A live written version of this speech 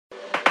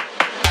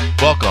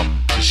Welcome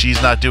to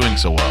She's Not Doing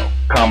So Well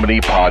Comedy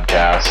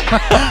podcast.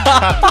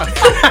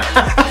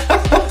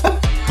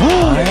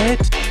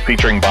 What?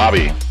 Featuring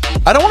Bobby.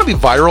 I don't want to be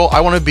viral. I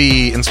want to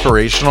be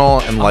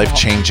inspirational and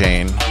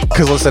life-changing.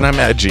 Because listen, I'm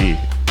edgy.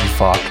 You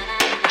fuck.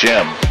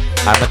 Jim.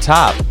 I'm a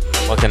top.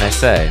 What can I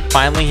say?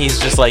 Finally, he's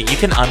just like, you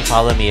can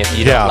unfollow me if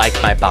you don't like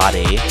my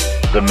body.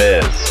 The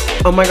Miz.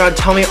 Oh my god,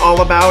 tell me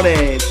all about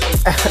it.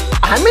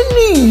 I'm in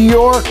New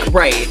York,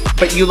 right?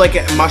 But you like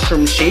it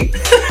mushroom shape?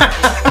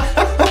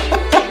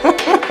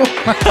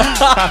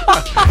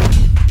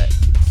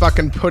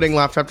 Fucking pudding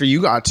left after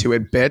you got to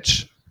it,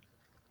 bitch.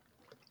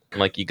 I'm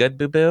like, you good,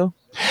 boo-boo?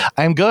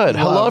 I'm good.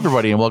 Hello,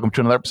 everybody, and welcome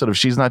to another episode of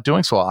She's Not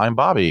Doing So Well. I'm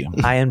Bobby.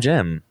 I am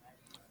Jim.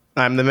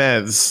 I'm the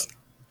Miz.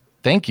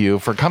 Thank you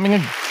for coming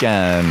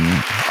again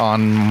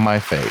on my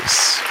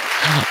face.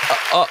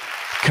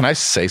 Can I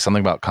say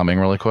something about coming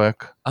really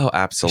quick? Oh,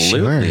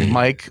 absolutely. Sure.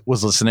 Mike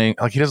was listening.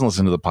 Like, he doesn't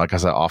listen to the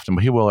podcast that often,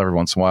 but he will every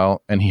once in a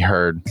while. And he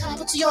heard,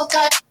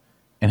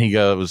 and he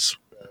goes,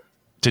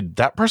 did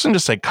that person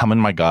just say come in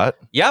my gut?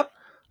 Yep.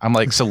 I'm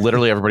like, so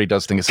literally everybody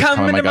does think it says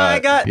come in my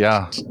gut.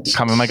 Yeah,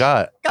 come in my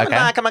gut.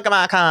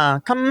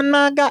 Come in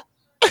my gut.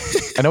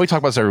 I know we talk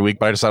about this every week,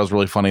 but I just thought it was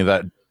really funny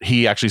that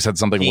he actually said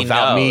something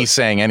without me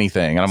saying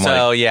anything. And I'm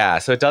so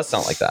it does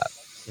sound like that.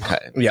 Okay.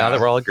 Yeah. Now that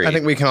we're all agreed. I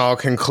think we can all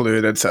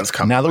conclude it says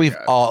come. now that we've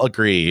all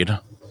agreed.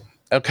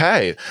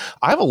 Okay.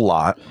 I have a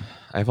lot.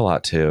 I have a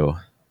lot too.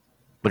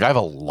 Like, I have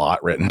a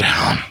lot written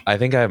down. I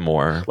think I have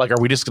more. Like,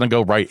 are we just going to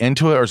go right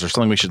into it, or is there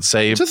something we should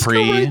say Just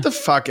pre? go right the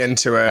fuck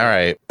into it. All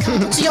right.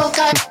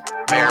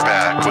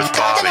 Bareback with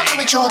Bobby.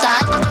 Giving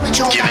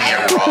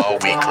it raw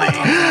weekly.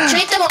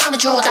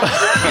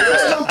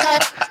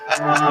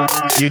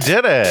 You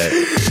did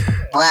it.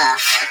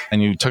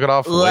 And you took it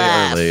off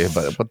way early,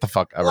 but what the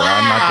fuck ever.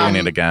 I'm not doing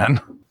it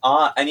again.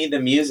 I need the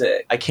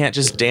music. I can't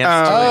just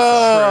dance to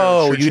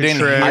Oh, True, you didn't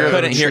true. hear it. I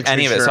couldn't hear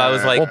any of it, so I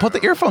was like, well, put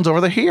the earphones over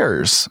the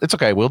hears. It's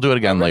okay. We'll do it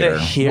again Over the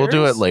later. We'll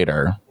do hears? it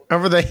later.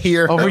 Over the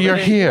here. Over your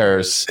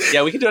hears.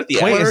 yeah, we can do it at the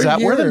Wait, end. is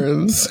that where the...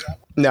 ears?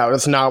 No,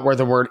 that's not where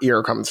the word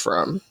ear comes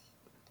from.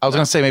 I was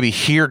going to say maybe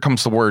here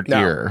comes the word No.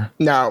 ear.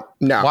 No.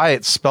 Why?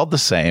 It's spelled the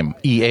same.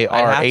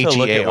 E-A-R-H-E-A-R. I have to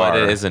look at what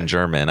it is in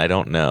German. I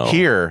don't know.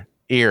 Here,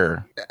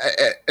 ear.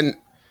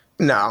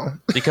 No.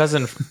 Because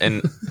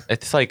in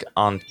it's like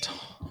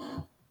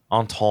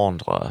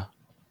entendre.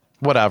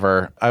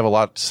 Whatever. I have a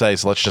lot to say,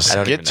 so let's just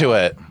don't get even to know.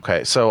 it.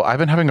 Okay, so I've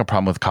been having a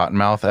problem with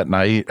cottonmouth at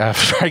night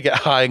after I get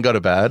high and go to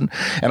bed,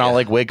 and I'll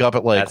like wake up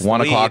at like That's 1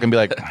 o'clock weed. and be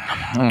like,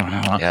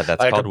 Yeah,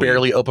 that's I called can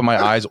barely open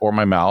my eyes or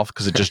my mouth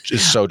because it just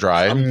is so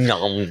dry. And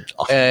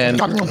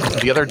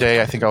the other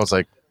day, I think I was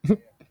like,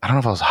 I don't know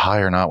if I was high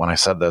or not when I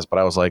said this, but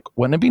I was like,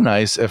 wouldn't it be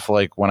nice if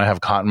like when I have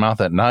cottonmouth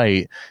at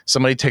night,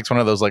 somebody takes one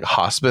of those like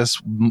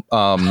hospice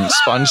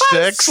sponge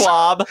sticks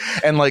Swab.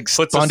 and like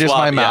Puts a sponges swab,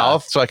 my yeah.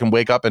 mouth so I can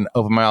wake up and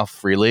open my mouth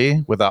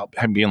freely without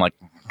him being like,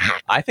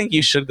 I think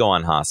you should go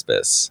on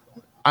hospice.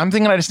 I'm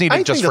thinking I just need I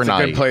it just think for that's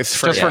a night. good place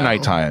for just for you.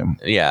 nighttime.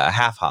 Yeah,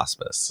 half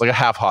hospice. Like a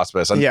half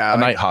hospice, a Yeah,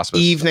 night hospice.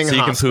 Evening so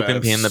you hospice. can poop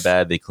and pee in the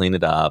bed. They clean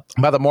it up.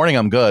 By the morning,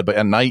 I'm good, but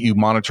at night, you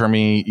monitor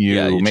me.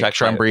 You you make check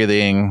sure I'm my-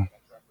 breathing.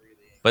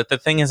 But the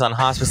thing is, on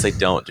hospice, they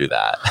don't do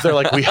that. They're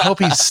like, we hope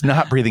he's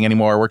not breathing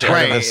anymore. We're tired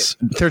of Right. this.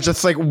 They're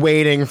just like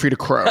waiting for you to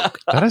croak.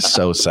 That is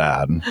so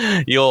sad.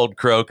 You old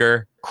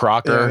croaker.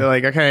 Crocker. They're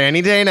like, okay,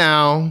 any day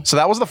now. So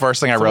that was the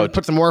first thing I wrote.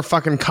 Put some more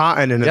fucking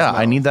cotton in his Yeah, mouth.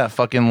 I need that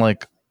fucking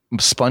like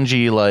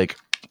spongy, like,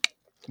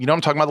 you know what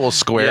I'm talking about? The little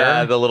square.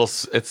 Yeah, the little.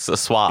 It's a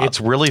swab.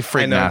 It's really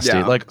freak I know, nasty.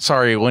 yeah. Like,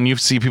 sorry, when you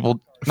see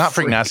people, not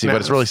freak nasty, but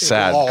it's really nasty.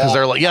 sad because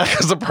they're like, yeah,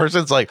 because the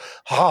person's like,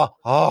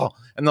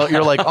 and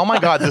you're like, oh my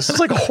god, this is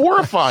like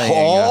horrifying.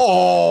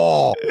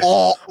 Yeah,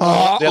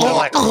 they're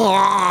like,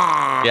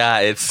 yeah,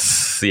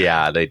 it's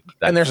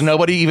and there's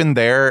nobody even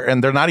there,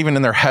 and they're not even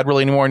in their head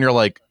really anymore. And you're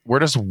like,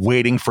 we're just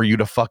waiting for you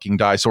to fucking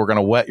die, so we're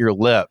gonna wet your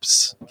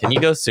lips. Can you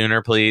go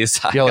sooner, please?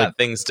 I Yeah, got like,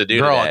 things to do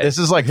Girl, today. this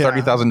is like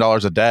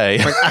 $30,000 a day.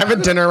 Like, I have a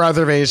dinner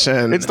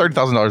reservation. It's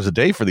 $30,000 a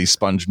day for these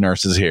sponge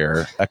nurses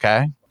here.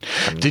 Okay.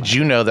 Did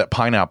you know that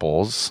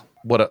pineapples?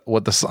 What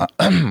the?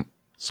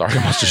 Sorry, I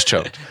almost just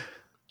choked.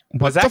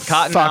 was that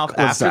cottonmouth fuck was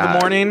after that? the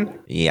morning?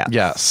 Yeah.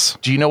 Yes.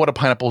 Do you know what a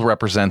pineapple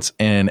represents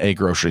in a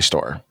grocery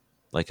store?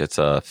 Like it's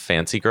a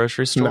fancy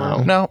grocery store?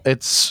 No. No,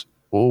 it's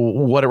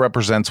what it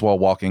represents while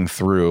walking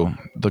through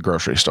the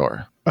grocery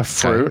store. A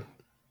fruit.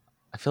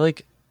 I feel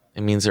like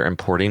it means they're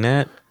importing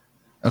it.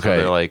 So Okay.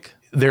 they're like,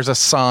 There's a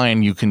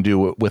sign you can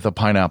do with a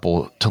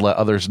pineapple to let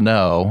others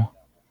know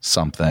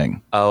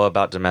something. oh,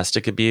 about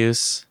domestic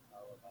abuse.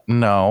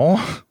 No.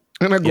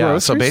 In a grocery Yeah. So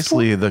store?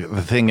 basically,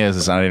 the thing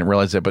is I didn't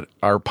realize it, but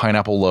our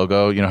pineapple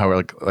logo, you know how we're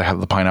like they have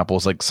the pineapple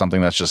is like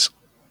something that's just,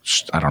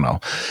 I don't know.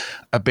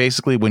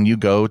 Basically, when you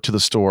go to the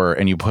store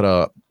and you put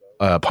a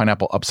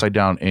pineapple upside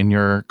down in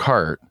your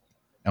cart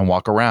and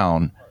walk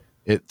around,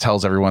 it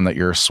tells everyone that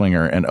you're a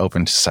swinger and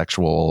open to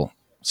sexual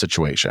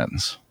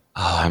situations.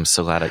 Oh, I'm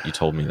so glad that you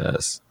told me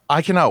this.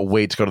 I cannot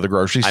wait to go to the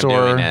grocery I'm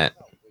store doing it.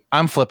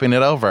 I'm flipping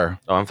it over.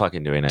 Oh, I'm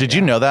fucking doing it. Did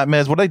you know that,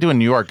 Miz? What do they do in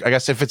New York? I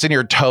guess if it's in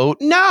your tote,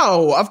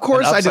 No, of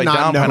course I did not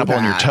down know pineapple that.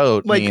 in your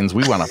tote Like, means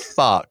we want to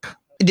fuck.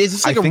 is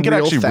this like I think a it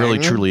real actually thing? really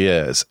truly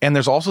is. And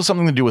there's also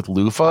something to do with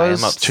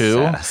loofahs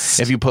too.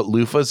 If you put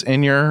loofahs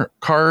in your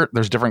cart,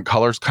 there's different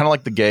colors, kind of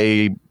like the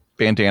gay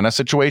bandana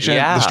situation.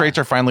 Yeah. The straights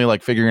are finally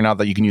like figuring out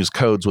that you can use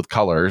codes with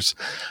colors.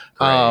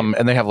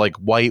 And they have like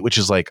white, which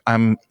is like,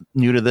 I'm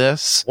new to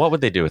this. What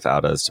would they do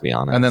without us, to be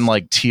honest? And then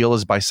like teal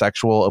is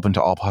bisexual, open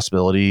to all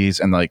possibilities.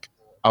 And like,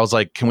 I was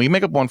like, can we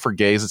make up one for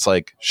gays? It's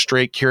like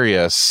straight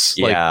curious.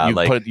 Yeah, like you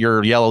like- put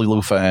your yellow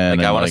loofah in. like,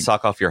 and I want to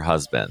suck off your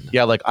husband.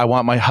 yeah, like I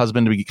want my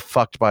husband to be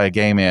fucked by a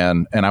gay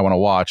man and I want to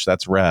watch.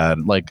 That's red.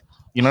 Like,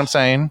 you know what I'm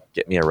saying?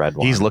 Get me a red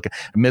one. He's looking.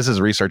 Miz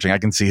is researching. I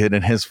can see it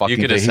in his fucking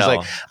could face. just He's tell.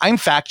 like, I'm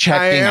fact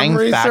checking. I am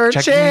I'm fact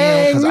checking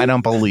because researching. I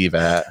don't believe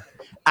it.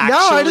 No,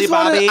 I just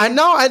want Bobby, to. I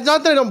know. It's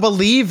not that I don't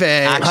believe it.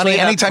 Actually, Honey,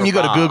 that's anytime you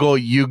go to wrong. Google,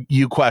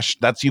 you question.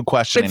 That's you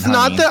questioning. It's honey.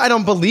 not that I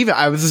don't believe it.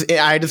 I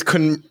just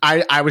couldn't.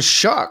 I was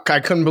shook. I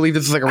couldn't believe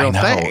this was like a I real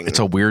know. thing. It's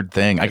a weird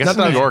thing. I guess Not in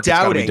that New I'm York, it's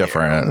gotta be doubting it.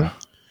 different.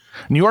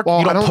 New York,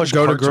 well, you I don't don't push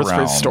go to carts grocery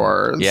around.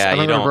 stores. Yeah, I don't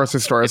you go don't. to grocery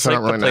stores. It's So like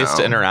I don't the really place know.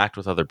 to interact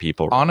with other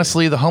people. Really.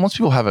 Honestly, the homeless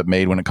people have it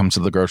made when it comes to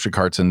the grocery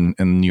carts in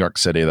New York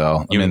City,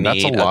 though. You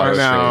that's a need a lot of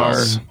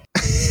grocery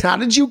groceries. How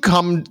did you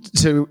come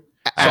to?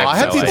 I had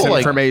access people, this like-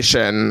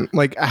 information.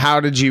 Like, how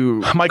did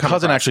you? My come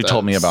cousin across actually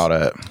told me this? about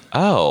it,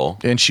 Oh,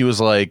 and she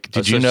was like,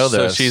 "Did you know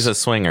this?" So she's a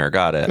swinger.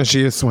 Got it. Is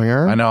she a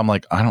swinger? I know. I'm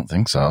like, I don't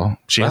think so.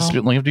 She has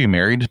to be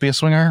married to be a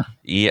swinger.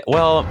 Yeah.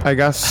 Well, I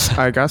guess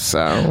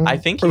so. I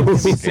think you can be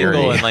Scary.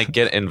 single and like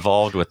get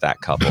involved with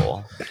that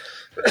couple.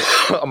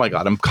 Oh my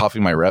god, I'm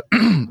coughing my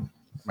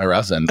my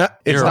resin.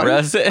 Your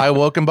resin? I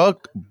woke and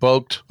baked.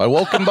 I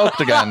woke and baked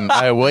again.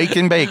 I wake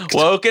and baked.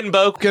 Woke and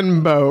boke.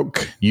 Fucking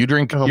Boke. You're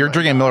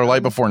drinking Miller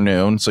Lite before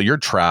noon, so you're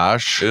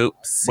trash.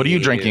 Oops. What are you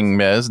drinking,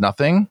 Miz?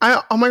 Nothing?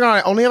 Oh my god!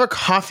 I only have a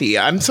coffee.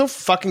 I'm so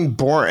fucking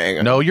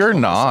boring. No, you're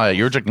not.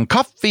 You're drinking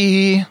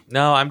coffee,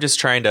 No, I'm just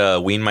trying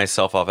to wean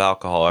myself off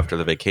alcohol after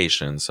the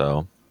vacation.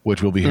 So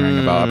which we'll be hearing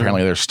about.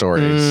 Apparently, there's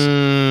stories.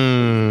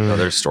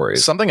 other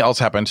stories. Something else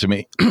happened to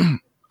me.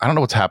 I don't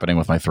know what's happening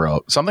with my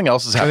throat. Something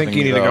else is I happening. think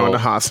you need to though. go into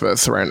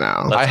hospice right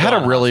now. Let's I had go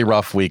a on really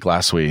rough week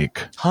last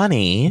week,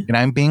 Honey, and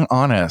I'm being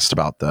honest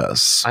about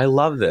this. I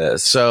love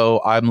this. So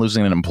I'm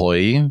losing an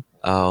employee,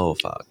 Oh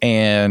fuck.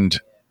 and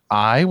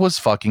I was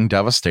fucking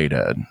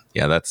devastated.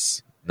 Yeah,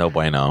 that's no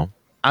bueno.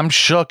 I'm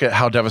shook at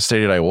how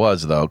devastated I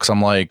was, though, because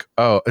I'm like,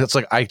 oh, it's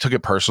like I took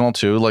it personal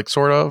too, like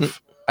sort of.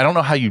 I don't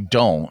know how you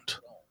don't.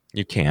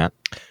 You can't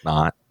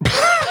not.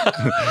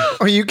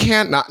 Or you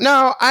can't not.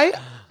 No, I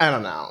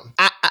don't know.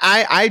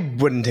 I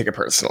wouldn't take it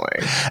personally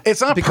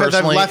It's not because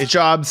I've personally. left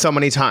jobs so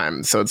many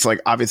times. So it's like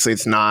obviously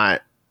it's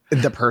not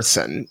the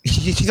person.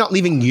 She's not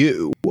leaving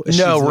you. She's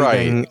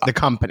leaving the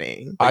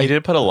company. I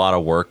did put a lot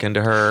of work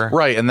into her.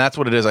 Right, and that's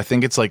what it is. I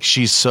think it's like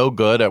she's so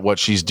good at what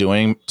she's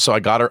doing. So I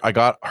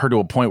got her to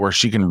a point where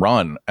she can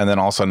run, and then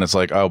all of a sudden it's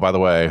like, oh, by the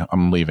way,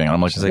 I'm leaving. And I'm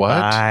like, She's what?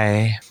 like,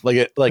 bye. Like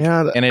it, like,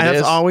 Yeah, and it that's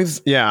is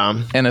always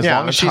yeah. And as Yeah,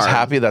 long as it's she's hard.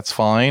 happy, that's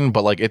fine.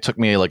 But like, it took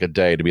me like a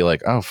day to be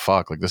like, oh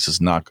fuck, like this is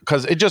not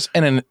because it just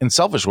and in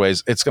selfish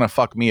ways, it's gonna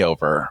fuck me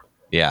over.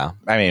 Yeah.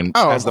 I mean,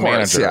 Oh, as of the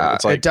course, manager, yeah.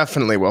 it's like it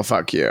definitely will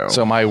fuck you.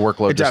 so my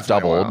workload It just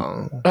definitely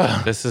doubled.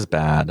 will. This is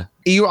bad.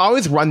 You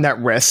always run that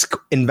risk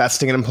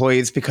investing in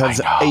employees because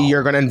I know.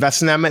 you're going to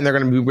invest in them and they're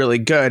going to be really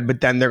good,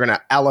 but then they're going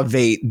to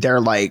elevate their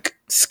like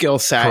skill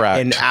set Correct.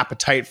 and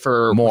appetite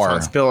for More.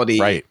 responsibility,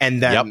 Right. and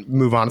then Yep.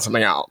 move on to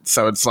something else.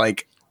 So it's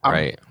like a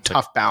Right.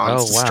 tough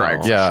balance Oh, to wow. strike.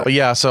 Yeah, but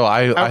yeah. So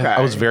I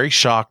Okay. was very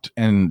shocked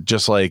and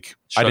just like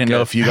I Shook didn't know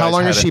it. if you guys How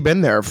long had has she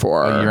been there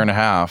for? a year and a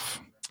half.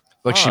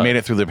 Like she Fuck. made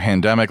it through the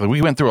pandemic. Like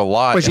we went through a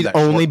lot. Wait, in she's that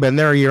only short- been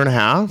there a year and a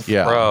half?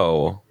 yeah.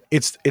 Bro.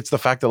 It's the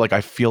fact that like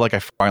I feel like I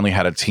finally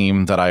had a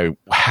team that I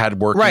had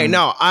working. Right.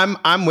 No,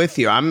 I'm with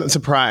you. I'm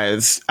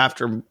surprised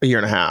after a year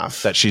and a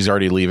half. that she's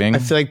already leaving. I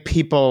feel like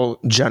people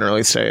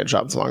generally stay at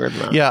jobs longer than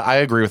that. Yeah, I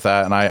agree with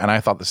that, and I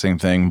thought the same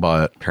thing,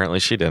 but Apparently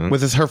she didn't.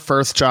 Was this her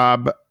first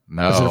job?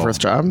 no, Was it her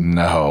first job?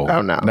 No,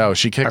 Oh, no. no.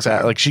 She kicks Okay.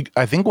 at like she.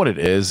 I think what it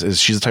is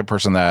she's the type of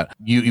person that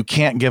you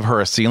can't give her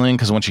a ceiling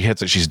because when she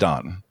hits it, she's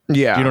done.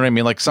 Yeah. Do you know what I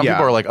mean? Like some Yeah.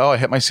 people are like, oh, I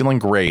hit my ceiling,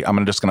 great.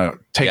 I'm just gonna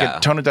take Yeah.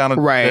 it, tone it down, a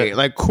Right. bit.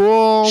 Like,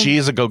 cool.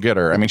 She's a go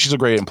getter. I mean, she's a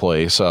great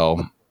employee.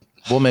 So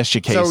we'll miss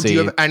you, Casey. So do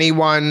you have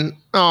anyone?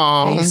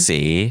 Oh,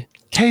 Casey.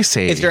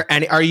 Casey? is there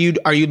any? Are you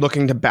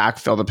looking to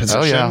backfill the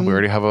position? Oh yeah, we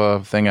already have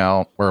a thing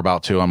out. We're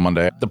about to on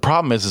Monday. The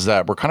problem is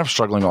that we're kind of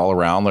struggling all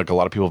around. Like a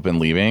lot of people have been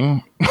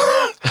leaving.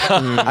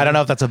 I don't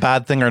know if that's a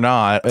bad thing or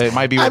not. It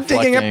might be. I'm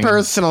taking reflecting. it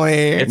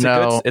personally.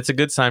 No. It's a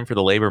good sign for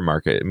the labor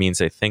market. It means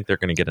they think they're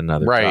going to get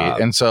another Right,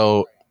 job. and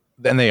so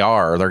then they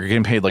are. They're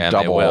getting paid like And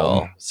double. they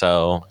will.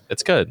 So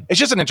it's good. It's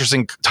just an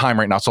interesting time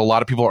right now. So a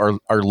lot of people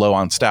are low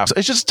on staff. So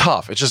it's just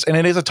tough. It's just and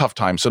it is a tough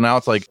time. So now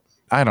it's like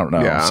I don't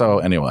know. Yeah. So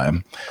anyway,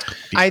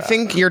 I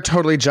think you're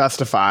totally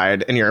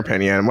justified in your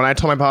opinion. When I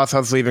told my boss I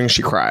was leaving,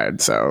 she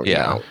cried. So you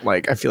know,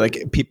 like I feel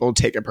like people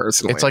take it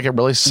personally. It's like it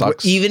really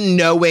sucks. Even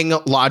knowing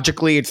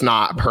logically it's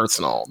not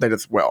personal, they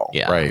just will.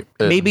 Yeah. Right.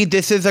 Maybe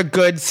this is a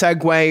good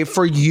segue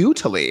for you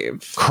to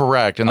leave.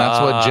 Correct. And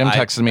that's what Jim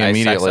texted me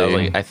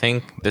immediately. I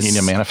think this you need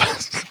to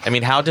manifest. I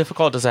mean, how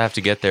difficult does it have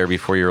to get there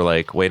before you're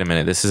like, wait a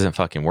minute, this isn't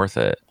fucking worth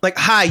it? Like,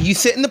 hi, you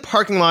sit in the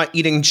parking lot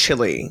eating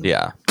chili.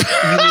 Yeah.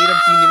 You need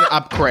an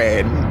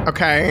upgrade.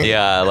 Okay.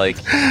 Yeah, like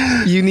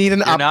you need an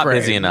you're upgrade. not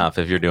busy enough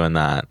if you're doing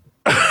that.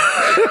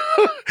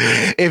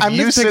 If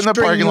you sit in the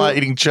parking lot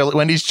eating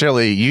Wendy's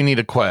chili, you need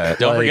to quit.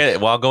 Don't forget it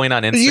while going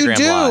on Instagram you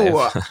do.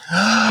 Live.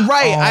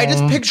 Right. I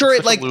just picture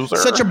it like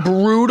such a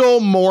brutal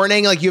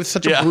morning. Like you have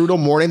such a brutal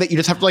morning that you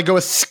just have to like go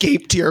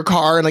escape to your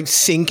car and like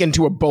sink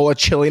into a bowl of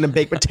chili and a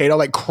baked potato,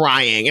 like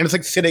crying. And it's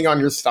like sitting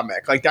on your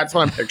stomach. Like that's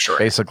what I'm picturing.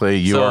 Basically,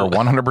 you are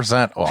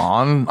 100%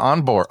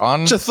 on board.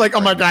 Just like,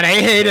 oh my God, I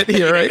hate it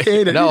here. I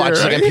hate it. No, here. I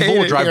just like, people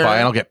will drive by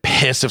and I'll get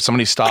pissed if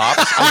somebody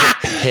stops. I'll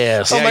get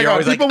pissed. Oh my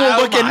God, people will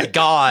look my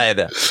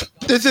God.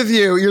 This is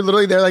you. You're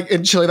literally there, like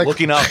in chili, like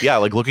looking up. Yeah,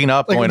 like looking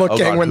up, like going,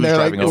 looking oh God, when they're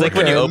like. It's like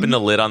when you open the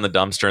lid on the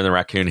dumpster and the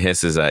raccoon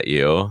hisses at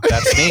you.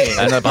 That's me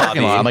in the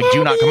parking lot. I'm like,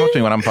 do not come up to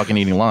me when I'm fucking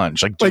eating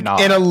lunch. Like, do like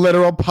not. In a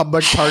literal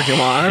public parking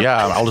lot.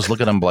 Yeah, I'll just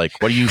look at them like,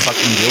 what are you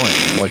fucking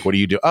doing? Like, what do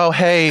you do? Oh,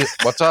 hey,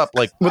 what's up?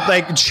 Like with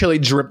like chili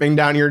dripping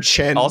down your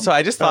chin. Also,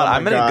 I just thought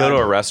I'm going to go to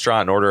a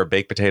restaurant and order a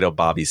baked potato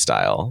Bobby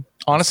style.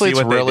 Honestly,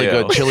 it's really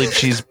good chili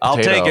cheese potato. I'll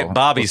take it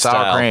Bobby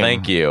style. Cream.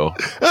 Thank you.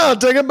 I'll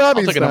take it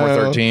Bobby I'll take style. it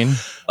number 13.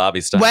 Bobby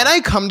style. When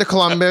I come to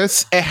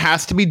Columbus, it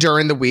has to be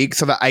during the week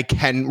so that I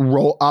can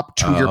roll up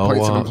to your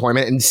place of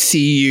employment and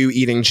see you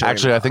eating chili.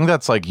 Actually, I think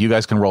that's like you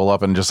guys can roll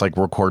up and just like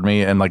record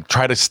me and like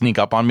try to sneak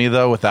up on me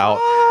though without.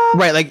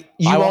 Right, like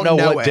you I won't won't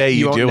know know what day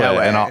you do it,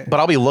 and but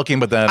I'll be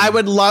looking. But then I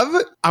want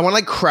to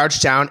like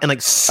crouch down and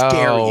like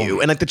scare you,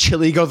 and like the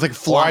chili goes like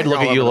flying. Or I'd look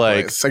at you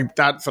like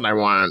that's what I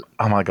want.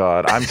 Oh my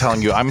God, I'm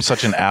telling you, I'm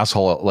such an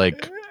asshole.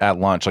 Like at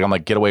lunch, like I'm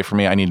like, get away from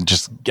me. I need to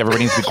just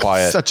everybody needs to be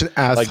quiet. Such an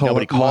asshole. Like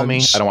nobody call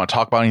me. I don't want to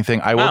talk about anything.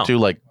 I will do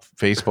like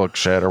Facebook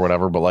shit or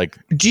whatever. But like,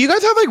 do you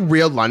guys have like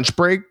real lunch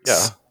breaks?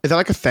 Yeah. Is that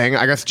like a thing?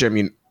 I guess Jim,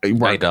 you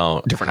I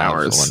don't different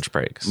hours. Lunch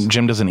breaks.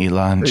 Jim doesn't eat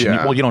lunch.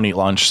 Yeah. Well, you don't eat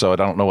lunch, so I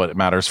don't know what it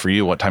matters for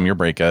you what time your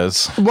break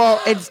is. Well,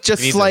 it's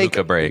just like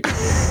a break.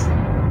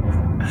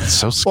 It's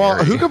so scary.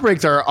 Well, hookah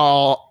breaks are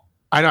all.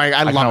 I know.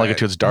 I love like it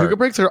too. It's dark. Hookah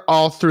breaks are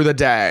all through the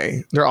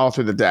day. They're all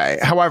through the day.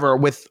 However,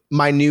 with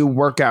my new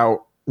workout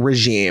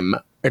regime,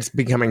 it's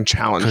becoming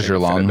challenging. Because your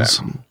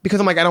lungs. Because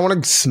I'm like, I don't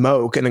want to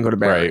smoke and then go to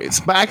Barry's,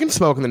 but I can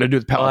smoke and then do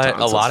the Peloton.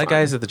 But a lot of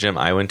guys at the gym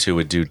I went to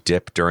would do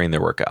dip during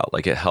their workout.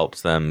 Like it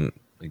helps them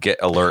get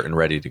alert and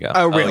ready to go.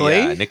 Oh, really?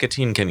 Yeah.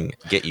 Nicotine can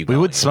get you going.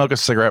 We would smoke a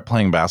cigarette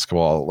playing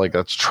basketball. Like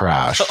that's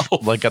trash.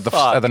 Like at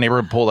the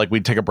neighborhood pool, like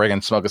we'd take a break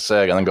and smoke a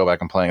cig and then go back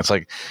and playing. It's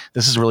like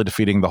this is really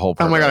defeating the whole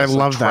purpose. Oh my God, I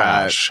love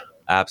trash. that.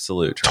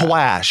 Absolute trash.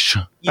 Twash.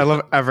 I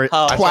love every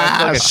I feel like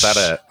I twash.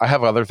 said it. I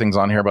have other things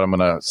on here, but I'm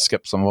gonna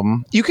skip some of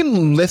them. You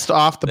can list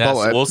off the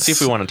bullets. We'll see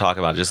if we want to talk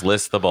about it. Just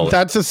list the bullets.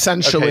 That's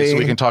essentially. Okay, so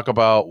we can talk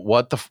about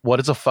what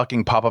is a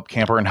fucking pop-up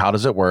camper and how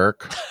does it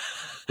work.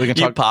 We can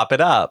you talk. pop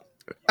it up.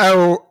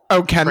 Oh,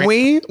 can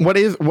we? What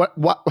is what?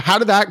 How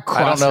did that cross?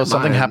 I don't know. your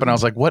Something mind? happened. I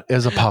was like, "What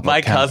is a pop-up?"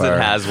 My camper?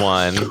 cousin has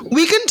one.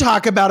 We can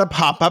talk about a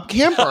pop-up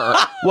camper.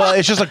 Well,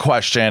 it's just a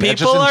question.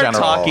 It's People just in are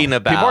general. talking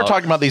about. People are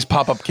talking about these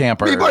pop-up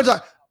campers. People are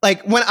talking.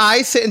 Like when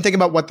I sit and think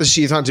about what the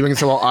She's Not Doing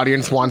So Well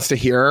audience wants to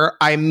hear,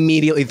 I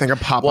immediately think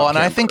of pop-up. Well, and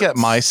I think at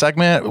my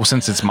segment,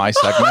 since it's my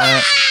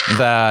segment,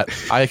 that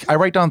I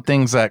write down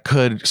things that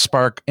could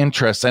spark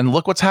interest. And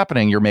look what's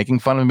happening. You're making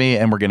fun of me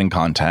and we're getting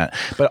content.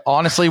 But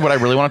honestly, what I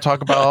really want to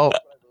talk about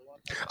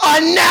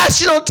on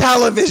national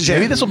television.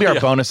 Maybe this will be our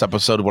bonus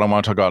episode of what I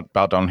want to talk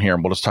about down here.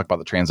 And we'll just talk about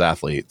the trans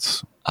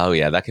athletes. Oh,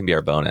 yeah. That can be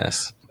our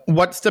bonus.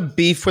 What's the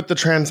beef with the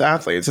trans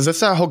athletes? Is this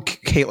that whole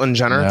Caitlyn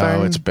Jenner thing?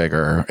 No, it's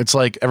bigger. It's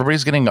like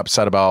everybody's getting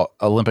upset about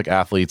Olympic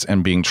athletes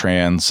and being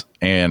trans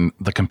and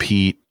the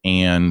compete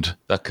and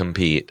the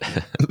compete.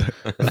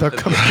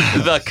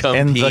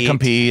 the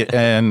compete.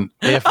 And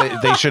if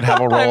they should have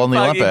a role in the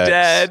Olympics.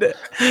 Dead.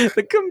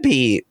 The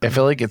compete. I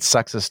feel like it's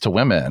sexist to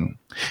women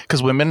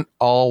because women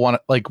all want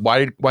to, like,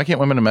 why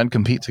can't women and men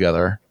compete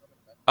together?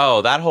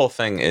 Oh, that whole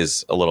thing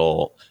is a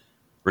little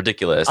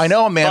ridiculous. I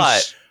know a man.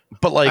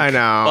 But like, I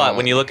know. But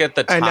when you look at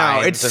the times, I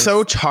know it's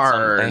so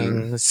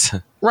charred.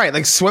 Right,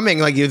 like swimming,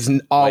 like is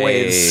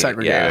always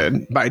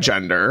segregated by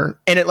gender,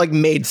 and it like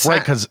made sense.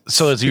 Right, because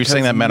as you're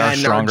saying that men are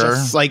stronger,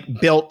 just, like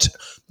built.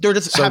 They're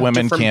just so have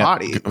women can't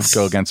bodies.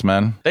 go against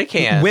men. They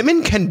can.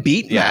 Women can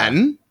beat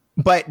men,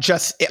 but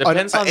just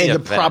depends on the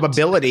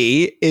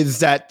probability is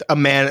that a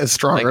man is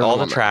stronger. Like all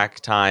than the track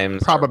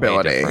times,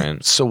 probability. are way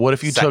different. So what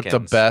if you took the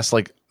best,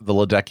 like the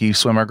Ledecky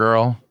swimmer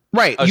girl?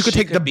 Right, you could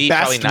take the beat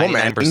best probably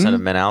woman. 99% of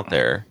men out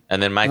there,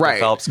 and then Michael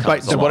Phelps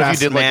comes but along. what if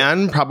you did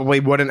man probably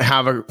wouldn't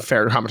have a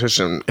fair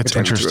competition. It's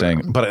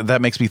interesting, but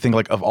that makes me think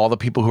like of all the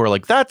people who are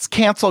like that's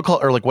cancel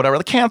or like whatever,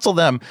 cancel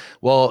them.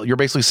 Well, you're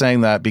basically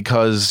saying that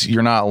because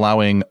you're not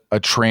allowing a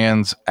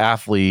trans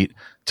athlete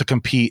to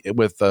compete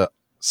with the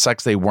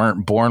sex they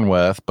weren't born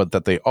with, but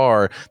that they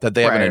have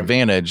an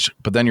advantage.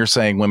 But then you're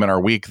saying women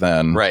are weak.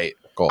 Then right.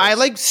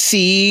 I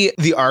see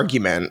the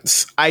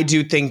arguments. I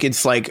do think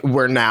it's like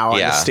we're now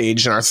at a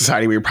stage in our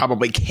society where we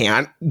probably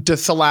can't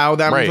disallow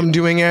them from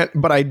doing it.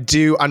 But I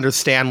do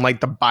understand like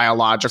the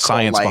biological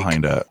science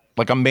behind it.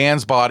 Like a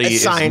man's body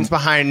is science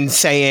behind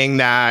saying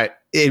that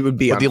it would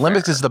be unfair. The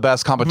Olympics is the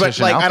best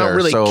competition like, out I don't there.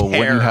 really so care.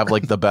 when you have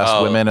like the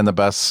best women and the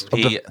best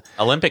the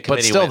Olympic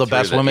committee, but still the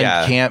best women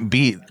can't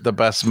beat the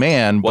best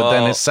man. But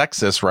then it's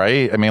sexist,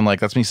 right? I mean, like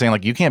that's me saying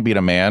like you can't beat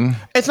a man.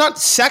 It's not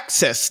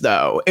sexist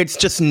though. It's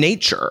just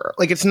nature.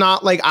 Like it's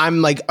not like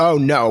I'm like, oh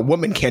no, a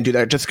woman can't do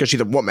that just because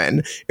she's a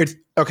woman. It's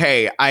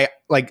okay. I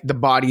like the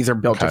bodies are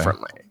built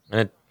differently.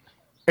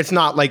 It's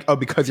not like, oh,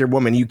 because you're a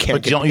woman, you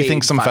can't. But don't you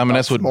think some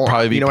feminists would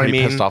probably be pretty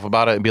pissed off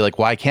about it and be like,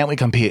 why can't we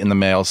compete in the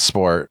male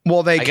sport?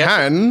 Well, they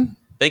can.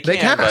 They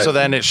can. So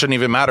then it shouldn't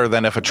even matter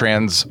then if a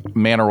trans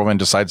man or woman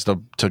decides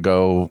to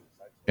go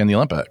in the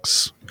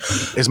Olympics.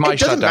 Is my it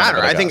doesn't matter.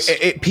 I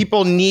think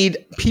people need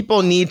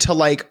to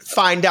like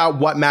find out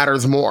what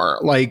matters more,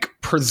 like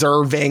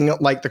preserving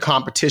like the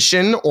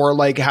competition or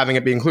like having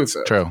it be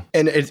inclusive. True.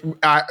 And it's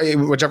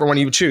whichever one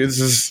you choose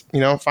is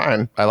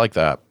fine. I like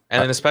that.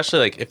 And then especially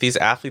like if these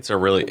athletes are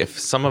really, if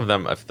some of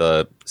them, if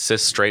the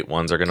cis straight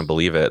ones are going to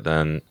believe it,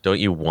 then don't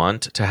you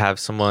want to have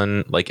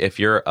someone like if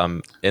you're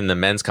in the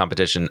men's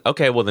competition,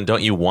 okay, well then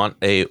don't you want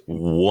a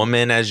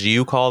woman, as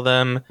you call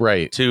them,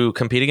 to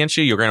compete against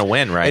you? You're going to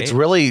win, right? It's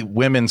really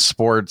women's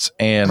sports,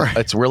 and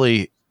it's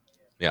really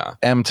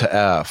M to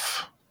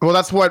F. Well,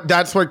 that's what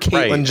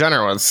Caitlyn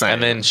Jenner was saying.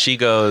 And then she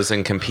goes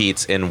and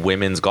competes in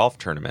women's golf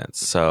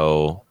tournaments.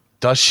 So.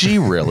 Does she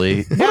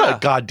really? What a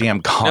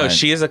goddamn cunt. No,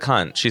 she is a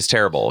cunt. She's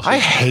terrible. I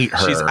hate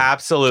her. She's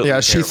absolutely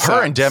terrible.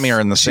 Her and Demi are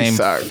in the same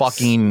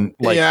fucking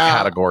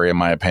category, in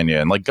my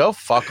opinion. Like, go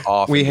fuck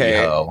off. We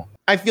hate.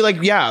 I feel like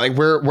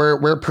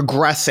we're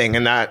progressing,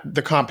 and that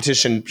the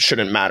competition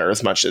shouldn't matter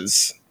as much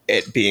as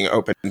it being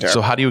open.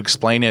 So how do you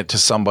explain it to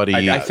somebody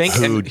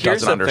who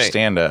doesn't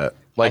understand it?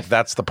 Like,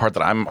 that's the part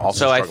that I'm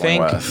also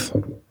struggling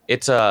with.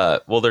 It's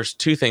there's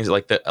two things.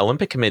 Like the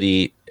Olympic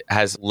Committee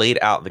has laid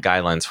out the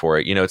guidelines for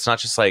it. It's not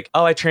just like,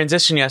 oh, I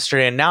transitioned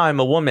yesterday and now I'm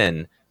a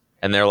woman.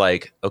 And they're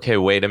like, okay,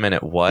 wait a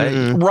minute, what?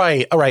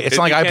 Right. It's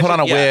not like I put on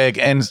a wig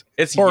and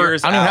it's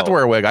years I don't even have to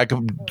wear a wig. I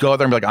could go out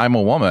there and be like, I'm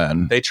a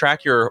woman. They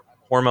track your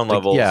hormone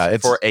levels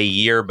for a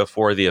year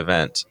before the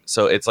event.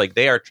 So it's like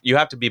you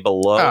have to be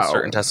below a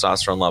certain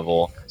testosterone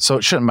level. So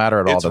it shouldn't matter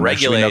at all. It's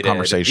regulated. No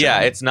conversation. Yeah,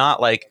 it's not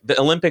like the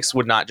Olympics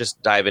would not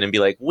just dive in and be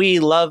like, we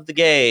love the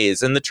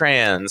gays and the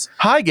trans.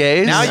 Hi,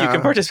 gays. Now you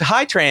can participate.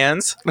 Hi,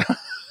 trans.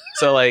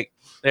 So like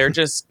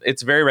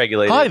it's very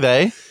regulated. Hi,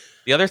 they.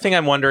 The other thing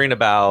I'm wondering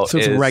about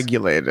is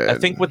regulated. I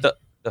think with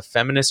the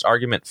feminist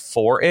argument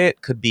for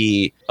it could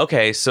be,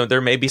 okay, so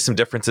there may be some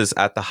differences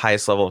at the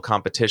highest level of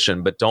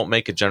competition, but don't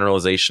make a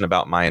generalization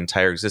about my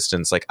entire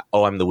existence like,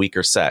 oh, I'm the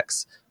weaker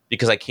sex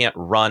because I can't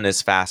run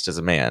as fast as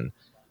a man.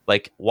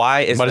 Like,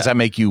 why is does that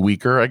make you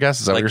weaker, I guess?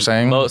 Is that what you're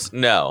saying?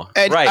 No.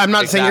 Right, I'm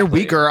not saying you're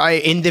weaker.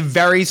 In the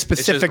very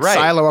specific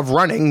silo of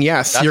running,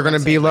 yes, you're going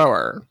to be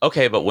lower.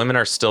 Okay, but women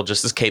are still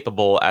just as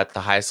capable at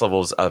the highest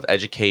levels of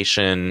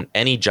education,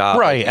 any job.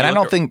 Right, and I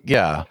don't think,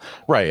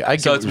 right. I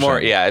get so it's more,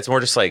 it's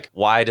more just like,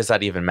 why does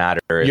that even matter?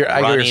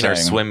 Running or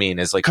swimming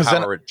is like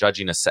how we're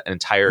judging an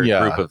entire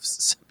group of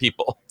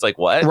people. It's like,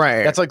 what?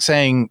 Right. That's like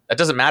saying... That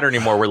doesn't matter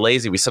anymore. We're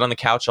lazy. We sit on the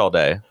couch all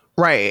day.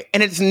 Right.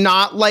 And it's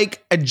not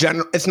like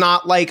it's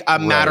not like a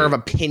matter of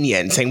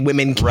opinion saying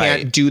women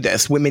can't do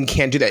this. Women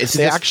can't do that.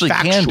 They actually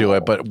can do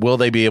it, but will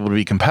they be able to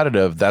be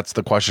competitive? That's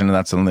the question, and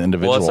that's on the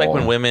individual. Well, it's like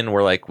when women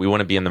were like, we want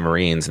to be in the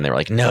Marines, and they were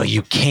like, no,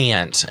 you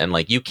can't. And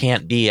like, you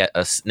can't be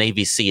a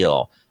Navy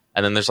SEAL.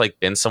 And then there's like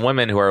been some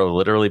women who are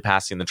literally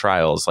passing the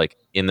trials like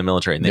in the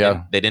military. And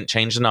they didn't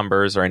change the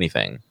numbers or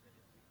anything.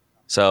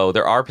 So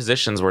there are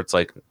positions where it's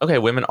like, okay,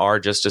 women are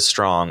just as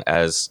strong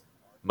as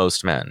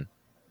most men.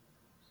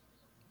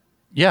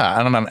 Yeah,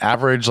 and on an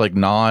average, like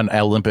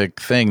non-Olympic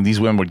thing, these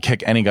women would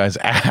kick any guy's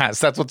ass.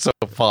 That's what's so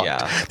fucked.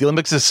 Yeah. The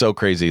Olympics is so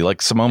crazy.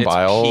 Like Simone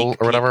Biles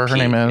or whatever her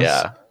name is.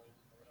 Yeah,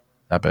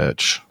 that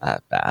bitch.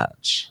 That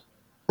batch.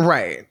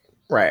 Right.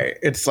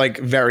 It's like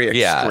very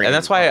extreme. Yeah, and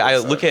that's why I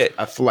look at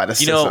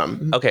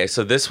athleticism. Okay,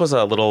 so this was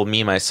a little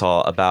meme I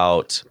saw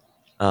about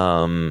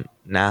Carl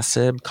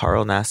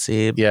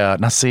Nassib. Yeah,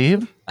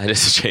 Nassib. I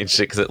just changed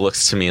it because it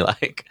looks to me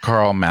like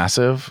Carl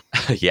Massive.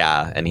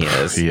 Yeah, and he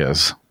is. He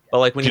is. But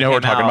like when you know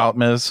what we're talking about,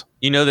 Ms.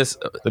 You know this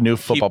the new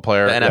football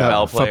player, the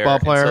NFL player. Football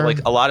player. So like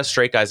a lot of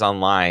straight guys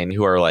online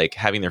who are like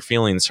having their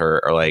feelings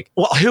hurt are like,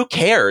 well, who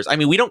cares? I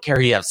mean, we don't care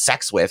who you have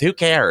sex with. Who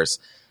cares?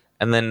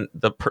 And then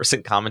the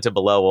person commented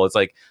below, well, it's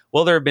like,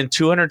 well, there have been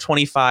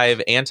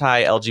 225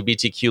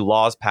 anti-LGBTQ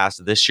laws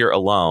passed this year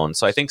alone.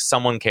 So I think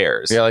someone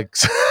cares. Yeah, like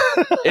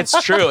it's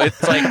true.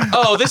 It's like,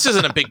 oh, this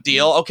isn't a big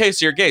deal. Okay,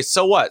 so you're gay.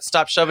 So what?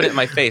 Stop shoving it in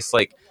my face.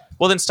 Like,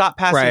 well, then stop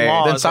passing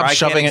laws. Then stop or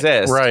shoving I can't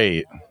exist.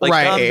 Right.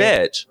 Like, dumb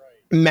bitch.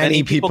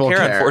 Many people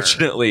care.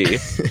 Unfortunately,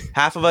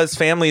 half of us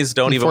families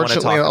don't even want to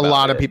talk about a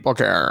lot it. of people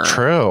care.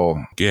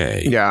 True.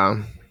 Gay.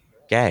 Yeah.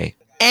 Gay.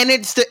 And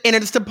it's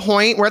the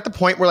point. We're at the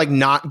point where like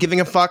not giving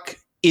a fuck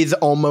is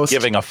almost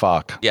Giving a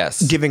fuck.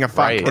 Yes. giving a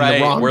fuck in the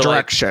wrong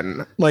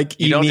direction. Like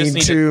you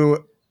need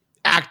to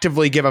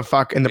actively give a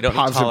fuck in the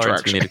positive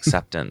direction. We need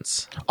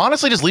acceptance.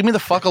 Honestly, just leave me the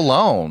fuck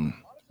alone.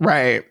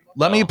 Right.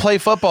 Let me play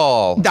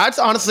football. That's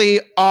honestly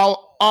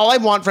all I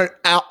want for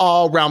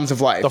all realms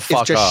of life.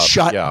 Is just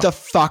shut the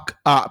fuck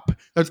up.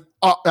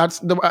 That's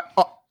the.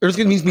 There's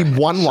going to be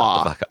one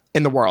law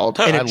in the world,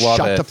 and it's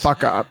shut the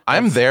fuck up.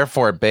 I'm there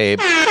for it, babe.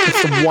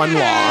 It's the one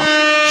law.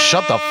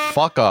 Shut the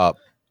fuck up.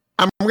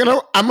 I'm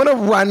gonna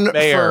run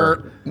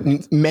for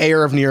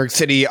mayor of New York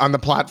City on the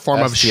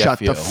platform of S.T.F.U. shut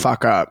the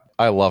fuck up.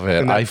 I love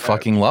it. I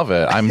fucking love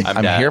it. I'm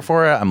here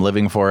for it. I'm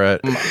living for it.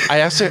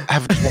 I actually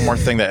have one more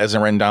thing that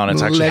isn't written down.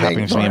 It's actually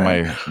happening to me in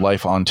my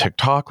life on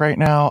TikTok right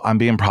now. I'm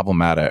being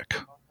problematic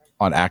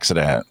on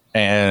accident,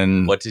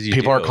 and what did you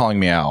people do? are calling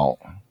me out.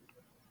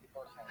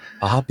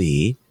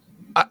 Bobby,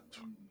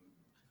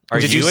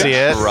 did you see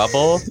it?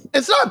 Trouble?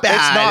 It's not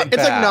bad. It's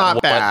like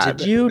not bad. What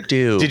did you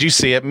do? Did you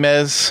see it,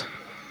 Ms.?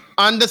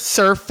 On the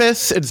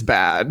surface, it's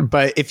bad,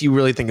 but if you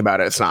really think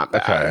about it, it's not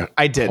bad. Okay.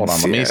 I did. Hold on.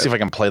 Let me see if I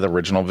can play the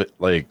original.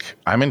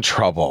 I'm in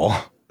trouble.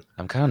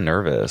 I'm kind of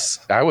nervous.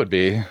 I would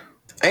be.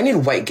 I need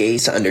white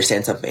gays to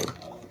understand something.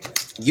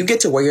 You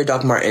get to wear your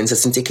Doc Martens,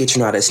 authenticate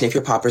your nada, sniff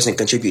your poppers, and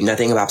contribute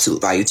nothing of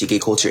absolute value to gay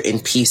culture in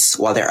peace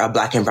while there are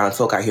black and brown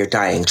folk out here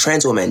dying,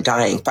 trans women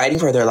dying, fighting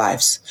for their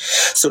lives.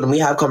 So when we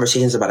have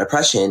conversations about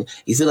oppression,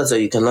 you feel as though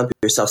you can lump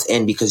yourselves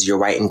in because you're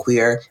white and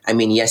queer. I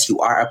mean, yes, you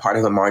are a part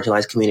of a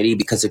marginalized community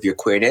because of your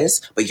queerness,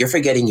 but you're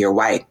forgetting you're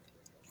white.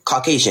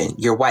 Caucasian,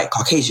 you're white,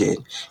 Caucasian,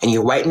 and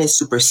your whiteness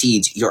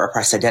supersedes your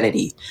oppressed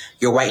identity.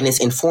 Your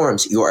whiteness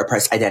informs your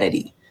oppressed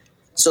identity.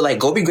 So like,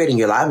 go be great in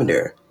your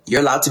lavender.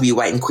 You're allowed to be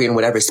white and queer in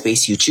whatever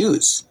space you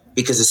choose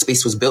because the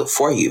space was built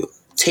for you,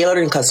 tailored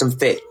and custom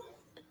fit.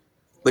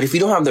 But if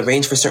you don't have the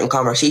range for certain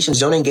conversations,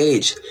 don't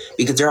engage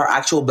because there are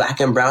actual black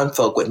and brown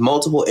folk with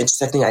multiple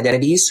intersecting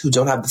identities who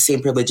don't have the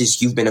same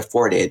privileges you've been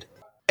afforded.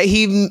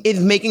 He is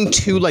making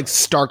two like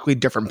starkly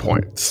different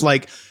points.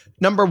 Like,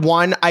 number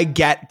one, I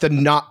get the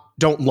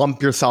don't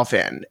lump yourself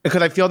in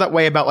because I feel that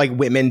way about like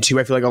women too.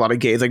 I feel like a lot of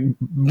gays like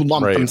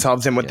lump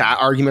themselves in with that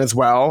argument as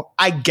well.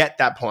 I get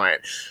that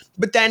point.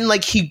 But then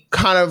like he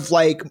kind of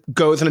like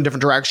goes in a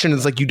different direction.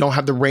 It's like you don't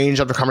have the range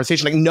of the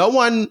conversation. Like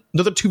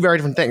those are two very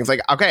different things. Like,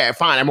 okay,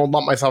 fine, I won't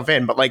lump myself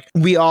in, but like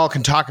we all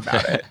can talk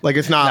about it. Like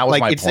it's not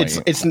like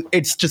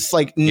it's just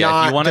like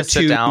not. If you want to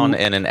sit down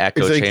in an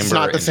echo chamber, it's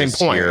not the same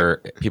point.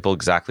 Hear people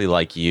exactly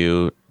like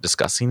you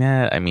discussing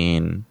it. I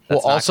mean, I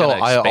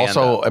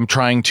also am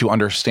trying to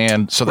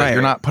understand so that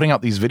you're not putting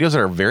out these videos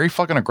that are very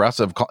fucking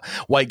aggressive.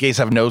 White gays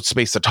have no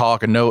space to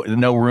talk and no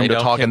room to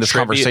talk in this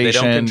conversation. They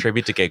don't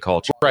contribute to gay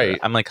culture. Right.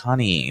 I'm like,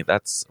 honey,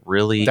 that's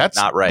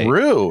not right.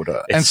 Rude.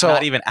 It's so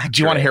not even accurate.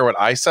 Do you want to hear what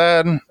I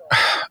said?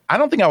 I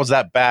don't think I was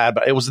that bad,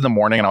 but it was in the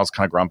morning and I was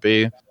kind of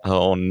grumpy.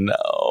 Oh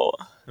no.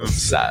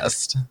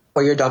 Obsessed.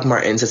 Or your Doc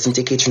Martens,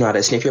 authenticate your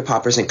nada, sniff your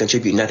poppers, and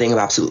contribute nothing of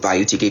absolute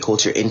value to gay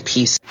culture in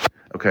peace.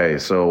 Okay,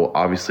 so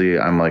obviously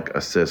I'm like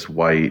a cis,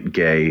 white,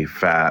 gay,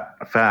 fat,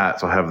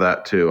 so I have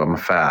that too. I'm a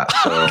fat,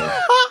 so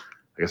I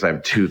guess I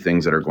have two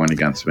things that are going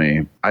against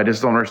me. I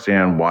just don't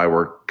understand why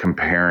we're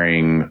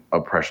comparing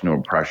oppression to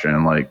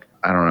oppression. Like,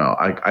 I don't know.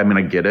 I mean,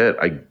 I get it.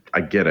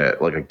 I get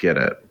it. Like, I get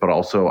it. But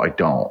also, I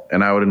don't.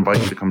 And I would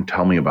invite you to come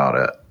tell me about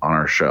it on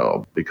our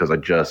show because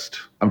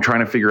I'm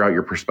trying to figure out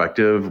your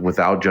perspective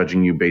without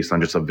judging you based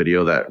on just a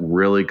video that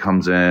really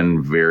comes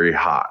in very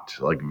hot,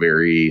 like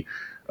very...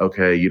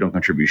 Okay, you don't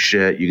contribute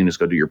shit. You can just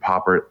go do your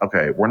popper.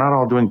 Okay, we're not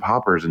all doing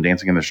poppers and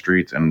dancing in the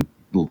streets and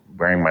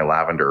wearing my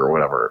lavender or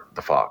whatever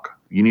the fuck.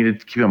 You need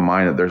to keep in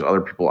mind that there's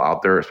other people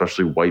out there,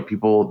 especially white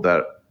people,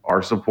 that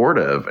are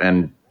supportive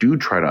and do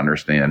try to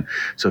understand.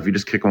 So if you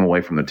just kick them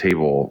away from the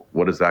table,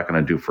 what is that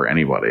going to do for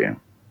anybody?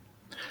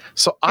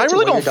 So I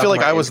really don't feel like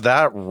I was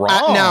that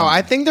wrong. No,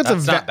 I think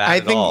I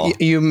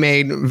think you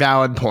made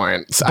valid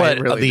points.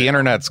 But the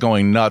internet's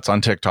going nuts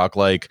on TikTok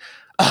like,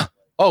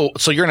 oh,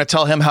 so you're going to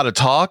tell him how to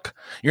talk?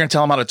 You're going to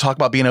tell him how to talk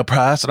about being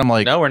oppressed? And I'm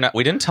like... No, we're not.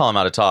 We didn't tell him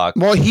how to talk.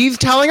 Well, he's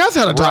telling us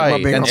how to talk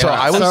about being oppressed. So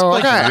I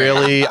was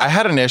really... I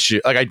had an issue.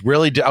 Like, I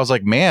really did. I was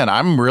like, man,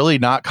 I'm really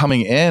not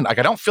coming in. Like,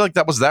 I don't feel like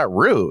that was that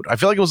rude. I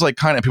feel like it was like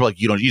kind of... People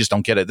like, you just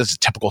don't get it. This is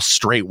typical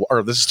straight...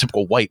 Or this is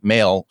typical white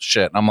male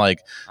shit. And I'm like,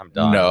 I'm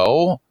done.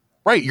 No.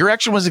 Right. Your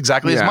action was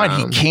exactly as mine.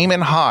 He came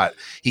in hot.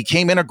 He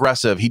came in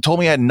aggressive. He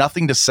told me I had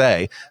nothing to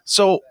say.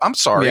 So I'm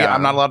sorry. Yeah.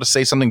 I'm not allowed to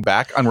say something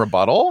back on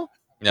rebuttal?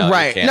 No,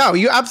 right. No,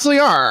 you absolutely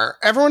are.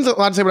 Everyone's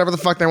allowed to say whatever the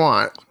fuck they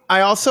want.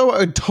 I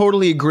also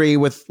totally agree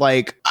with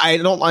like, I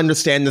don't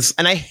understand this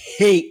and I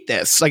hate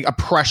this, like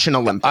oppression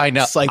Olympics. I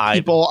know. Like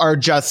people are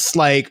just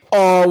like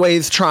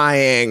always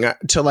trying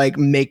to like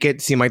make it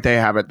seem like they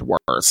have it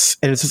worse.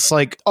 And it's just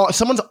like, oh,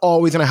 someone's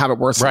always going to have it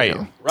worse than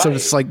you. So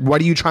it's like,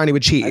 what are you trying to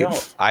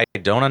achieve? I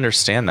don't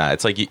understand that.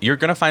 It's like you're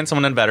going to find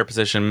someone in a better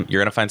position. You're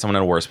going to find someone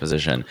in a worse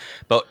position.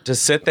 But to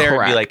sit there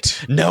and be like,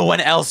 no one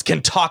else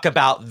can talk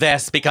about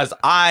this because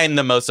I'm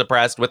the most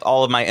oppressed with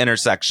all of my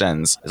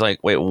intersections. It's like,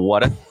 wait,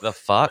 what the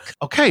fuck?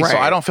 Okay, so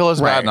I don't feel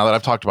as bad now that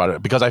I've talked about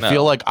it because I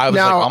feel like I was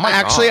like, oh my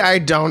actually, God. I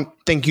don't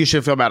think you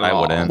should feel bad at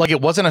all. wouldn't. Like it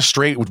wasn't a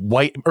straight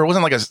white, or it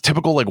wasn't like a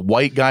typical like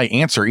white guy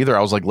answer either. I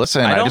was like,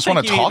 listen, I just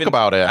want to talk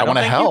about it. I want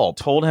to help.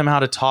 You told him how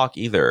to talk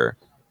either.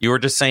 You were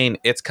just saying